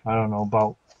was, I don't know,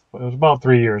 it was about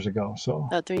 3 years ago. So,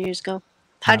 About 3 years ago.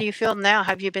 How yeah. do you feel now?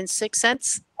 Have you been sick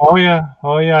since? Oh yeah,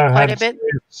 oh yeah. I Quite a had, bit?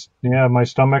 yeah, my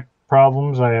stomach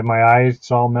problems. I had my eyes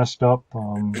all messed up.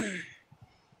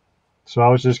 So I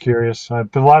was just curious. A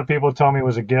lot of people tell me it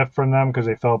was a gift from them because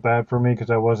they felt bad for me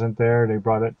because I wasn't there. They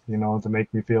brought it, to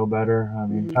make me feel better. I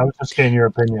mean, I was just getting your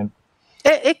opinion.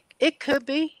 It could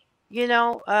be,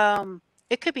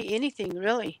 it could be anything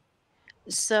really.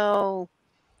 So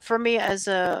for me as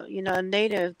a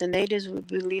native, the natives would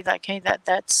believe that, okay,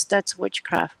 that's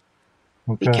witchcraft.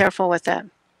 Be Okay. careful with that.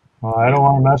 Well, I don't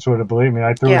want to mess with it. Believe me,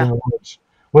 I threw it in Yeah. the woods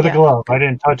with a Yeah. glove. I Good.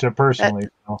 didn't touch it That personally.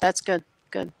 So, that's good.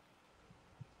 Good.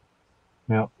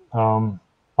 yeah. All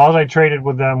I traded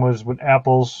with them was with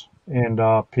apples and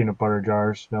peanut butter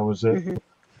jars. That was it. Hmm.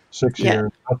 6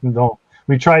 years. Yeah. Nothing. Don't.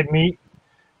 We tried meat,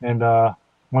 and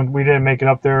when we didn't make it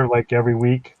up there, like every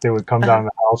week, they would come Uh-huh. down to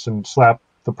the house and slap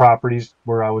the properties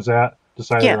where I was at, the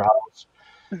side of Yeah. their house.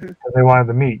 Hmm. They wanted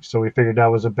the meat, so we figured that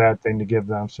was a bad thing to give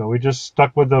them. So we just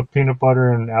stuck with the peanut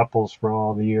butter and apples for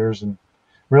all the years, and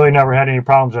really never had any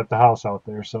problems at the house out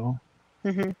there. So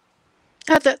Hmm.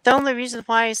 The only reason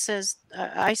why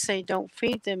I say don't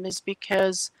feed them is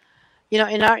because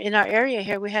in our area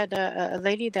here we had a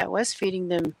lady that was feeding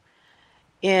them,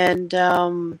 and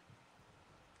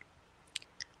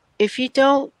if you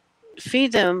don't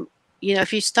feed them,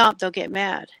 if you stop, they'll get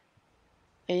mad,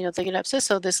 and they get upset.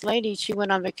 So this lady, she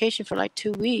went on vacation for like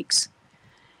 2 weeks,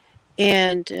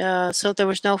 and so there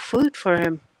was no food for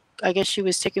him. I guess she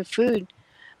was taking food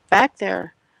back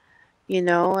there,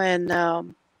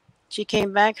 and she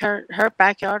came back. Her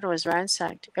backyard was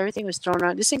ransacked. Everything was thrown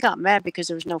out. This thing got mad because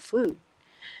there was no food.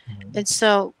 And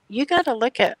so you got to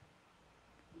look at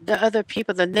the other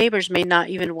people. The neighbors may not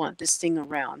even want this thing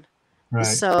around. right.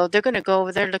 So they're going to go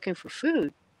over there looking for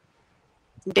food.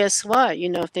 And guess what?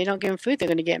 If they don't give them food, they're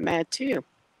going to get mad too.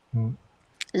 Mm.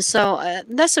 And so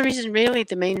that's the reason, really,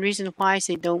 the main reason why I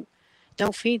say don't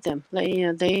feed them.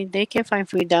 Like, they can find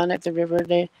food down at the river.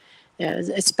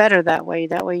 It's better that way.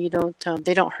 That way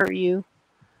they don't hurt you.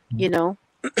 Mm.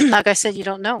 Like I said, you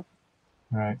don't know.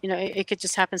 Right. It could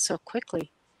just happen so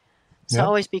quickly. So Yeah.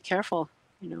 always be careful.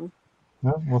 You know.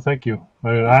 Well, thank you.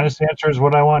 An honest answer is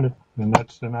what I wanted, and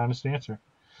that's an honest answer.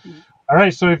 Mhm. All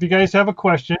right. So if you guys have a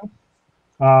question,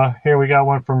 here we got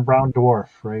one from Brown Dwarf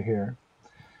right here.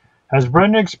 Has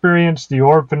Brenda experienced the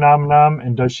orb phenomenon,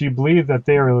 and does she believe that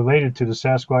they are related to the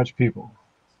Sasquatch people?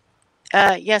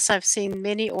 Yes, I've seen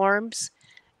many orbs,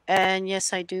 and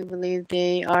yes, I do believe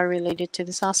they are related to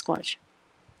the Sasquatch.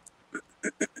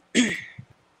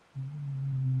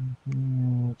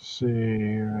 Let's see.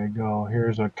 Here I go.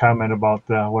 Here's a comment about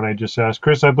what I just asked.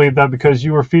 Chris, I believe that because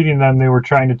you were feeding them, they were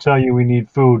trying to tell you we need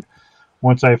food.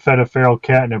 Once I fed a feral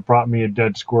cat, and it brought me a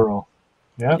dead squirrel.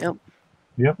 Yep. Yep.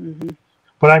 Yep. Hmm.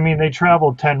 But I mean, they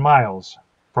traveled 10 miles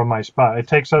from my spot. It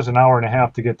takes us an hour and a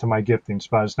half to get to my gifting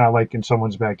spot. It's not like in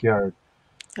someone's backyard.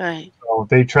 Right. So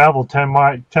they traveled 10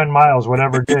 miles,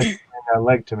 whatever it did, bring that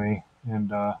leg to me, and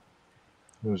it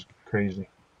was crazy.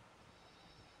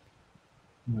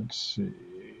 Let's see.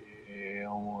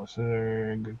 Almost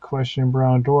there. Good question,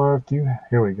 Brown Dwarf.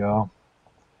 Here we go.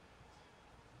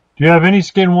 Do you have any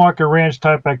skinwalker ranch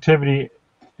type activity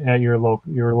at your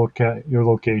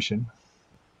location?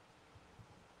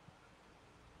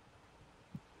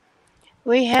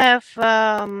 We have,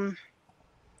 the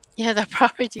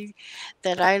property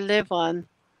that I live on.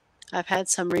 I've had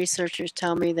some researchers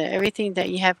tell me that everything that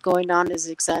you have going on is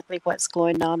exactly what's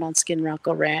going on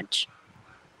Skinwalker Ranch.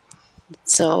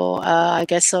 So I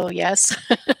guess so. Yes.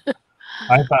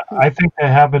 I think that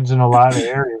happens in a lot of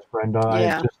areas, Brenda.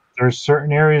 Yeah. There's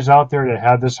certain areas out there that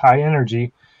have this high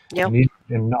energy, Yep.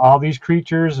 and all these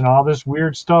creatures and all this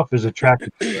weird stuff is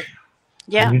attracted to it.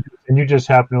 Yeah. And you just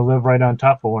happen to live right on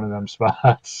top of one of them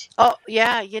spots. Oh,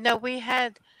 yeah. We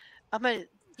had. I'm gonna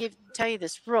tell you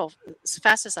this real as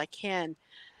fast as I can.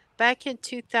 Back in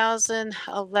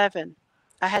 2011,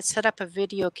 I had set up a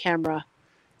video camera,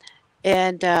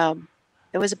 and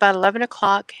it was about 11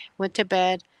 o'clock. Went to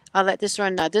bed. I'll let this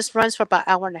run now. This runs for about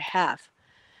an hour and a half.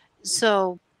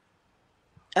 So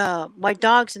my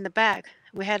dog's in the back.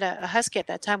 We had a husky at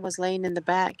that time was laying in the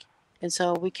back, and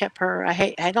so we kept her.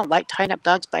 I don't like tying up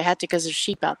dogs, but I had to because there's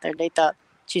sheep out there. They thought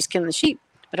she's killing the sheep,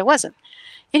 but it wasn't.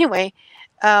 Anyway,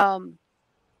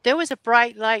 there was a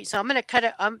bright light, so I'm going to cut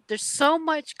it. There's so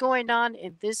much going on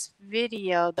in this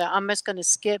video that I'm just going to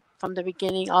skip from the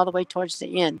beginning all the way towards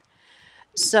the end.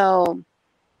 So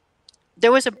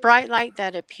there was a bright light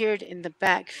that appeared in the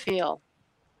back field.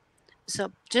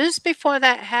 So just before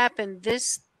that happened,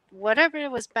 whatever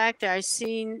it was back there, I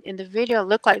seen in the video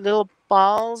looked like little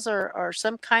balls or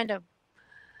some kind of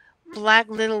black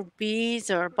little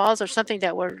bees or balls or something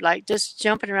that were like just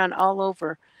jumping around all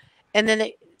over. And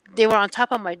then they were on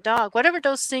top of my dog. Whatever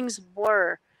those things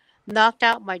were, knocked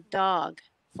out my dog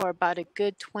for about a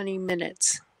good 20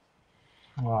 minutes.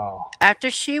 Wow. After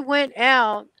she went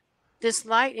out, this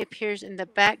light appears in the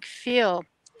back field.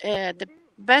 The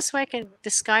best way I can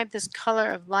describe this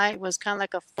color of light was kind of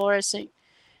like a fluorescent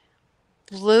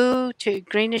blue to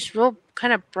greenish, real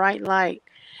kind of bright light.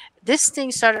 This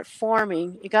thing started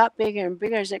forming. It got bigger and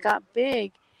bigger. As it got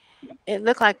big,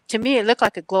 to me, it looked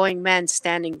like a glowing man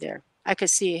standing there. I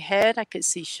could see a head, I could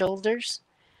see shoulders,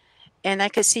 and I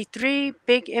could see 3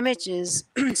 big images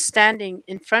standing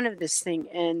in front of this thing,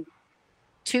 and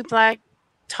 2 black,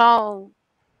 tall,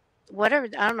 whatever,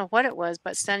 I don't know what it was,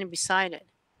 but standing beside it.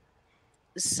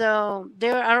 So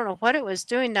I don't know what it was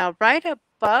doing. Now, right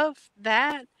above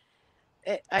that,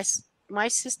 my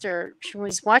sister, she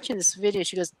was watching this video.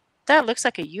 She goes, "That looks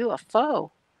like a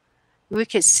UFO." We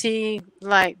could see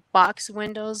like box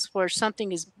windows where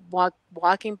something is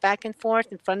walking back and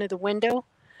forth in front of the window.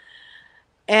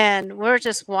 And we're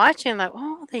just watching like,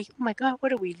 oh my God,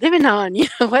 what are we living on?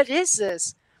 What is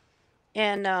this?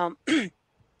 And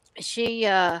she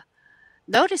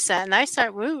noticed that,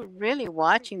 and we were really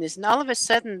watching this. And all of a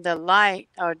sudden the light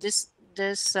or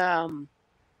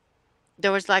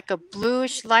there was like a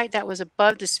bluish light that was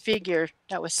above this figure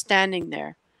that was standing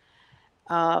there.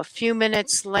 A few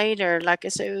minutes later, like I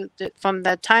said, from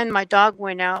the time my dog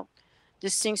went out,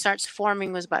 this thing starts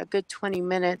forming was about a good 20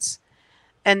 minutes.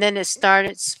 And then it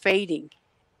starts fading.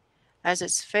 As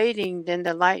it's fading, then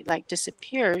the light like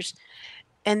disappears.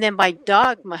 And then my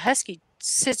dog, my husky,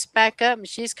 sits back up and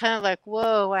she's kind of like,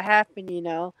 whoa, what happened,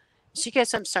 She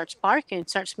gets up and starts barking,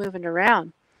 starts moving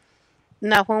around.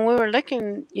 Now, when we were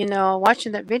looking,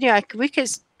 watching that video,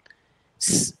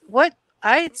 what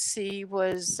I'd see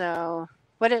was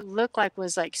what it looked like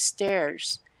was like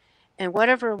stairs. And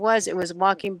whatever it was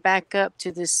walking back up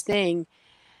to this thing.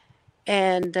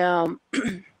 And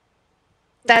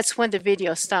that's when the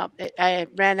video stopped. I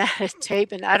ran out of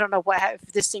tape, and I don't know if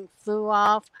this thing flew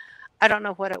off. I don't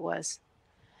know what it was.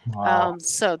 Wow.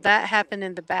 So that happened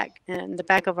in the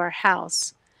back of our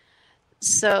house.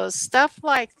 So stuff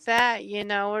like that,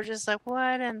 we're just like,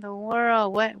 what in the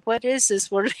world? What is this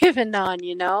we're living on?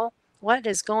 What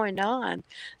is going on?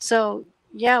 So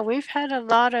yeah, we've had a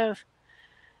lot of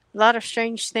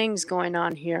strange things going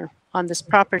on here on this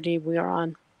property we are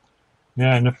on.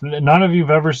 Yeah, and if none of you've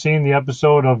ever seen the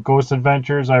episode of Ghost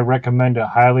Adventures, I recommend it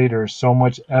highly. There's so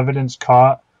much evidence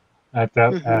caught at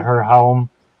her home.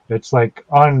 It's like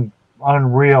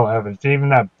unreal evidence. Even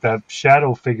that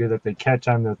shadow figure that they catch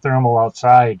on the thermal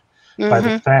outside by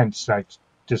the fence. Like,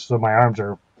 just so my arms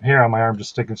are hair on my arm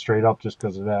just sticking straight up just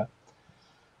because of that.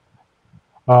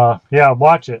 Yeah,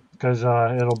 watch it because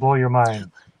it'll blow your mind.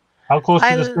 How close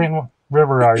to the Spring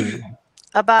River are you?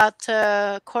 About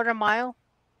a quarter mile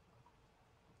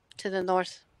to the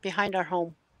north, behind our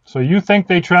home. So you think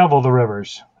they travel the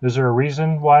rivers? Is there a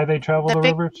reason why they travel The the big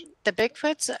rivers? the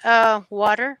Bigfoots,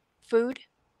 water, food.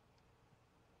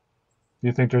 Do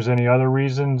you think there's any other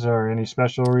reasons or any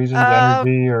special reasons, Uh,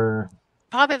 energy or?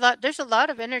 Probably a lot. There's a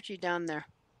lot of energy down there,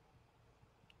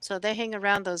 so they hang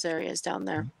around those areas down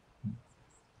there.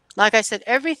 Like I said,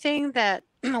 everything that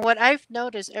what I've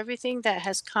noticed, everything that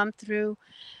has come through,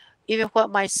 even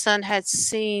what my son had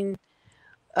seen,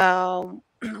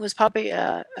 was probably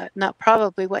not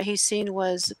probably what he's seen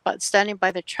was, but standing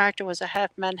by the tractor was a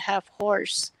half man, half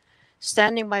horse,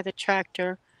 standing by the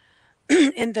tractor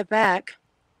in the back.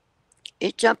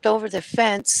 It jumped over the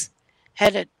fence,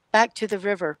 headed back to the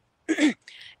river.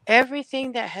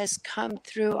 Everything that has come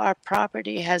through our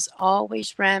property has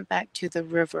always ran back to the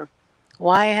river.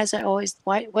 Why has it always?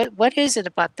 Why? What is it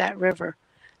about that river?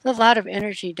 There's a lot of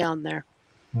energy down there.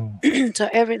 Hmm. So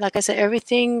like I said,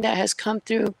 everything that has come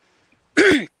through,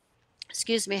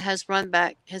 excuse me, has run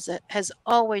back. Has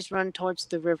always run towards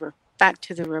the river, back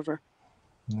to the river.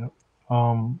 Yep.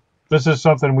 This is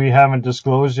something we haven't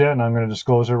disclosed yet, and I'm going to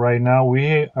disclose it right now.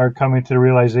 We are coming to the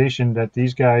realization that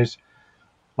these guys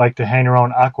like to hang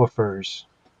around aquifers.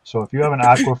 So if you have an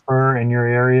aquifer in your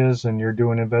areas and you're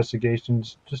doing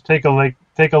investigations, just take a look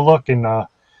and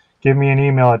give me an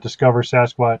email at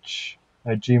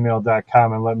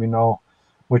discoversasquatch@gmail.com and let me know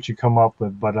what you come up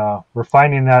with. But we're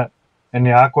finding that in the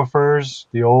aquifers,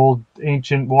 the old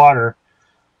ancient water,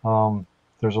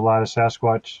 there's a lot of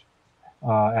Sasquatch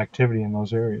activity in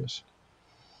those areas.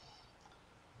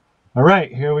 All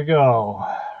right, here we go.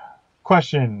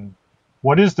 Question: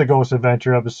 what is the Ghost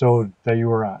Adventure episode that you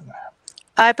were on?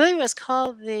 I believe it was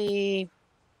called the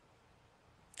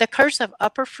Curse of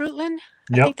Upper Fruitland.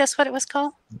 I Yep, think that's what it was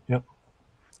called. yep.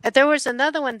 There was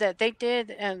another one that they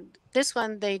did, and this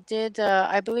one they did.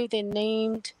 I believe they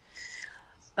named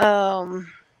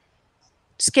um,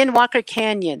 Skinwalker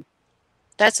Canyon.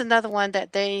 That's another one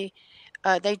that they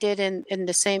did in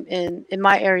the same in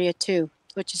my area too,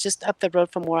 which is just up the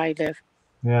road from where I live.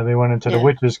 Yeah, they went into the Yeah.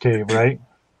 witch's cave, right?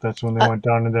 That's when they went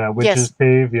down into that witch's Yes.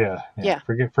 cave. Yeah, yeah. Yeah.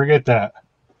 Forget that.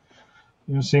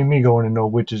 You don't see me going into no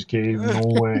witch's cave. No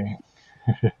way.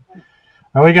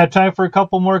 All right, we got time for a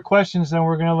couple more questions. Then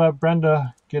we're gonna let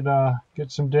Brenda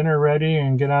get some dinner ready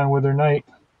and get on with her night.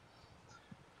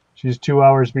 She's 2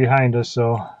 hours behind us,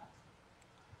 so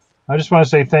I just want to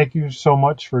say thank you so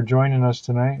much for joining us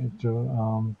tonight to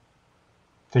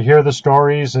hear the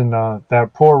stories and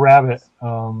that poor rabbit.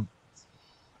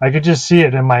 I could just see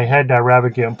it in my head, that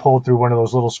rabbit getting pulled through one of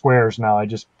those little squares now. I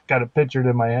just got it pictured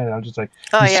in my head. I'm just like,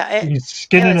 Oh yeah, he's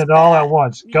skinning was it all at bad.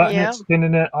 once, gutting Yeah, it,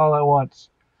 skinning it all at once.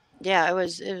 yeah, it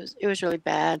was really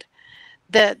bad.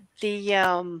 The the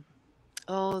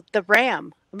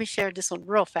ram. Let me share this one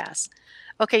real fast.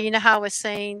 Okay, you know how I was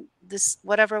saying this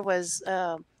whatever was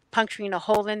puncturing a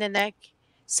hole in the neck,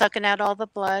 sucking out all the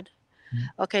blood.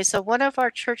 Okay, so one of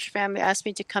our church family asked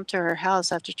me to come to her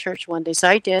house after church one day, so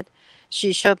I did.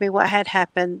 She showed me what had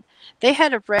happened. They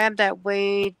had a ram that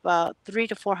weighed about 300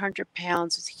 to 400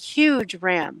 pounds. It's a huge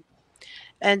ram,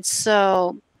 and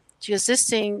so she goes, "This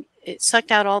thing it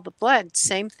sucked out all the blood."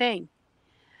 Same thing.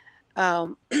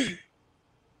 Um,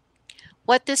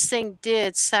 what this thing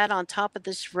did sat on top of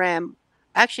this ram,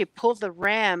 actually pulled the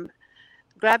ram,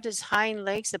 grabbed his hind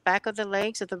legs, the back of the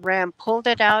legs of the ram, pulled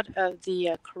it out of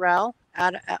the corral,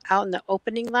 out in the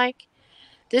opening like.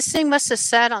 This thing must have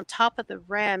sat on top of the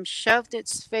ram, shoved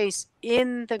its face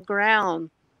in the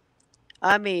ground.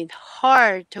 I mean,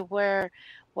 hard to where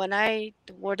they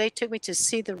took me to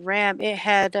see the ram, it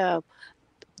had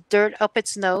dirt up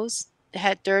its nose, it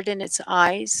had dirt in its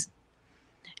eyes,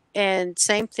 and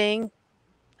same thing,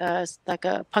 like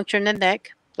a puncture in the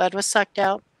neck. Blood was sucked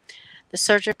out. The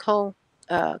surgical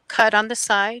cut on the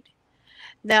side.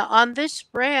 Now on this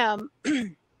ram,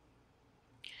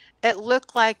 it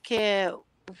looked like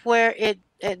where it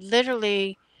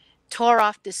literally tore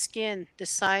off the skin, the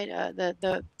side,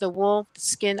 the wool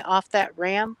skin off that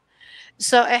ram.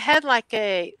 So it had like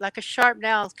a sharp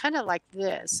nail, kind of like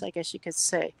this, I guess you could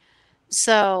say.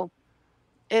 So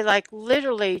it like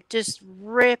literally just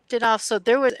ripped it off. So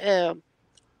there was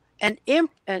an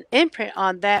imprint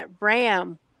on that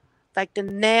ram, like the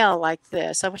nail, like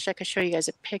this. I wish I could show you guys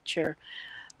a picture.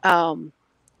 Um,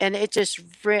 and it just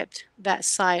ripped that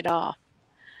side off.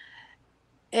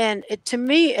 And to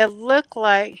me, it looked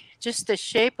like just the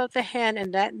shape of the hand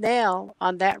and that nail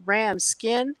on that ram's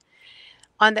skin.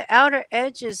 On the outer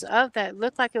edges of that,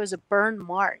 looked like it was a burn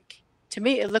mark. To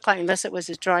me, it looked like, unless it was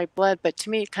a dry blood, but to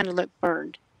me, it kind of looked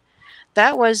burned.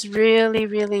 That was really,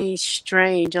 really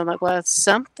strange. I'm like, well,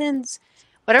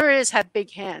 whatever it is, had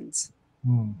big hands.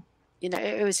 Hmm.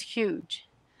 It was huge.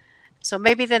 So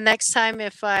maybe the next time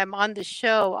if I'm on the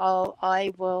show,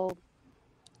 I will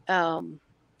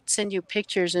send you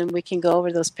pictures and we can go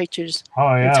over those pictures Oh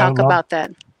and yeah, talk about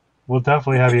that. we'll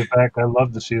definitely have you back. I'd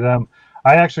love to see them.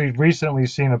 I actually recently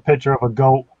seen a picture of a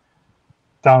goat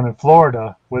down in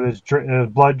Florida with its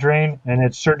blood drain, and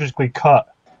it's surgically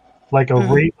cut like Hmm.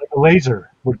 like a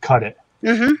laser would cut it,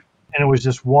 Hmm. and it was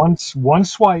just one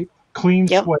swipe, clean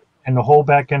Yep. swipe, and the whole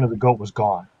back end of the goat was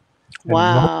gone,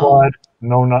 and no Wow. blood,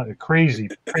 no nothing. Crazy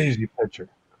picture,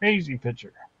 crazy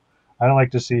picture. I don't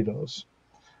like to see those.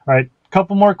 All right,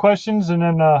 couple more questions, and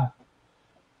then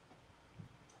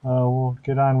we'll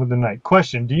get on with the night.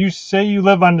 Question: do you say you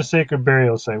live on the sacred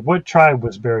burial site? What tribe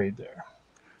was buried there?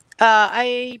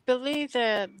 I believe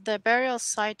the burial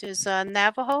site is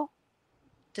Navajo.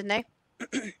 The name?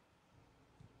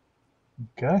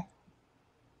 Okay.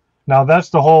 Now that's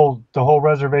the whole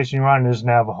reservation you're on is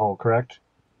Navajo, correct?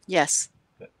 Yes,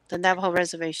 the Navajo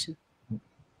reservation.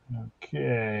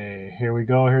 Okay, here we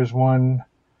go. Here's one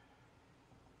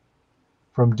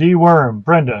from D Worm.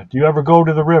 Brenda, do you ever go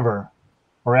to the river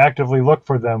or actively look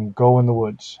for them? Go in the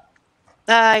woods.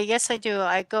 Yes, I do.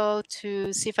 I go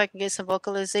to see if I can get some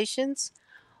vocalizations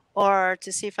or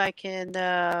to see if I can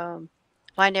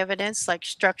find evidence like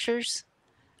structures,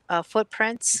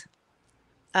 footprints.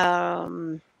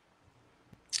 Um,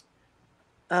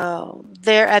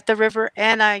 there at the river,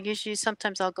 and I usually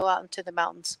sometimes I'll go out into the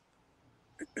mountains.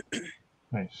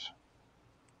 Nice.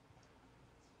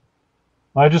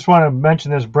 I just want to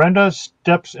mention this. Brenda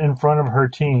steps in front of her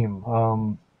team.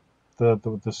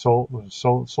 The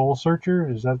soul searcher,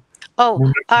 is that Oh, New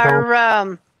Mexico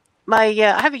our my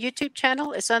I have a YouTube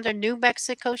channel. It's under New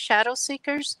Mexico Shadow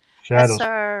Seekers. That's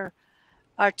shadows?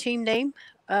 our team name.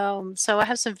 So I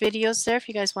have some videos there if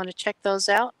you guys want to check those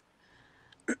out.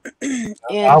 And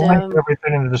I'll link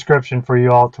everything in the description for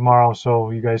you all tomorrow,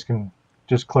 so you guys can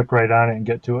just click right on it and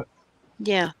get to it.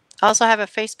 yeah, I also have a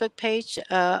Facebook page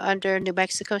under New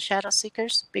Mexico Shadow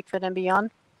Seekers, Bigfoot and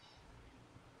Beyond.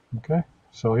 Okay.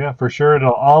 So yeah, for sure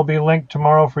it'll all be linked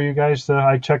tomorrow for you guys.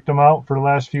 I checked them out for the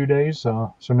last few days.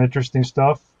 Some interesting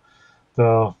stuff.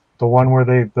 The one where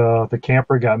the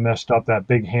camper got messed up. That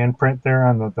big handprint there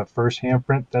on the first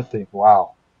handprint. That thing.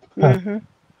 Wow. Hmm.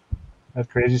 That's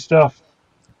crazy stuff.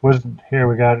 Was here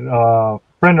we got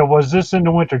Brenda. Was this in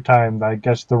the wintertime? I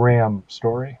guess the ram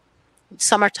story.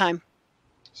 Summertime.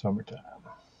 Summertime.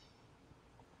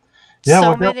 Yeah.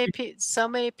 Well, So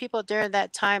many people during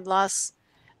that time lost.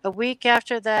 A week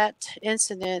after that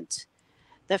incident,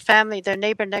 their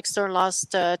neighbor next door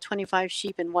lost 25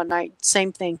 sheep in one night.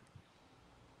 Same thing.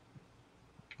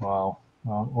 wow.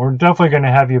 We're definitely going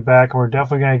to have you back, and we're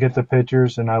definitely going to get the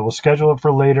pictures, and I will schedule it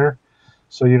for later,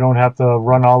 so you don't have to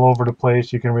run all over the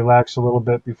place. You can relax a little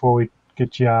bit before we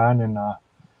get you on, and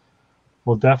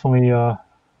we'll definitely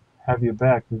have you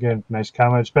back. Again, nice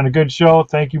comment. It's been a good show.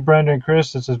 Thank you, Brenda and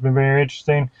Chris. This has been very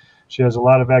interesting. She has a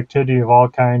lot of activity of all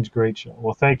kinds. Great show.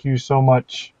 Well, thank you so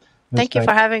much. Thank you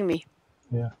for having me.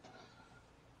 Yeah.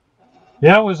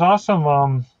 Yeah, it was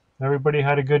awesome. Everybody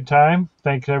had a good time.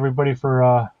 Thanks everybody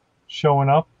for showing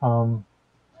up. And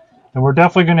we're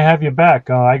definitely going to have you back.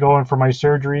 I go in for my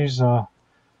surgeries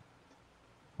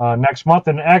next month,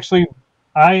 and actually,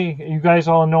 you guys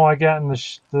all know I got in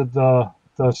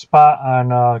the spot on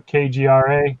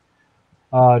KGRA.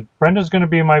 Brenda's going to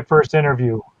be my first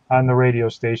interview on the radio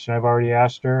station. I've already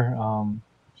asked her.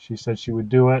 She said she would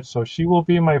do it, so she will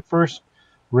be my first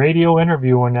radio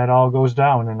interview when that all goes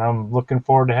down, and I'm looking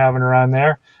forward to having her on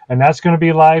there. And that's going to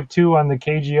be live too on the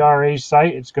KGRA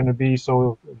site. It's going to be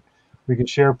so we can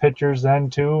share pictures then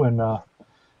too, and I'm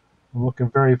looking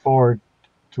very forward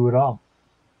to it all.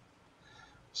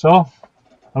 So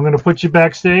I'm going to put you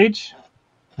backstage,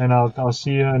 and I'll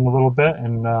see you in a little bit.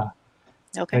 And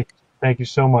Okay. thank you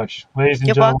so much, ladies and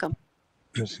You're gentlemen. welcome.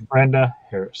 Miss Brenda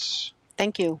Harris.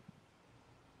 Thank you.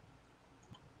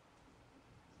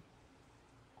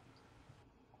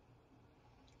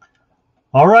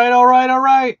 All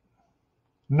right.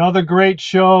 Another great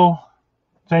show.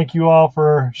 Thank you all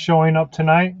for showing up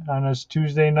tonight on this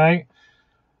Tuesday night.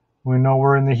 We know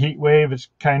we're in the heat wave. It's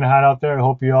kind of hot out there. I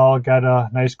hope you all got a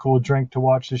nice cool drink to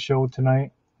watch the show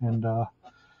tonight. And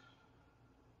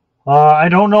I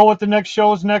don't know what the next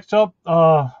show is next up.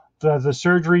 The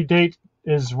surgery date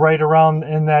is right around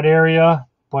in that area.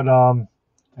 But I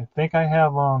think I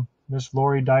have Miss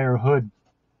Lori Dyer Hood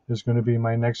is going to be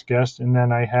my next guest. And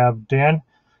then I have Dan,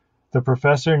 the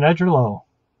Professor Nedrilo,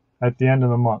 at the end of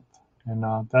the month.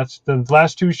 And that's the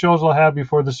last two shows I'll have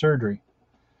before the surgery.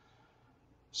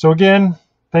 So again,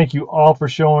 thank you all for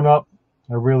showing up.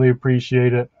 I really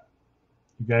appreciate it.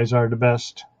 You guys are the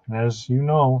best. And as you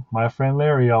know, my friend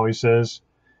Larry always says,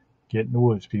 Get in the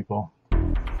woods, people.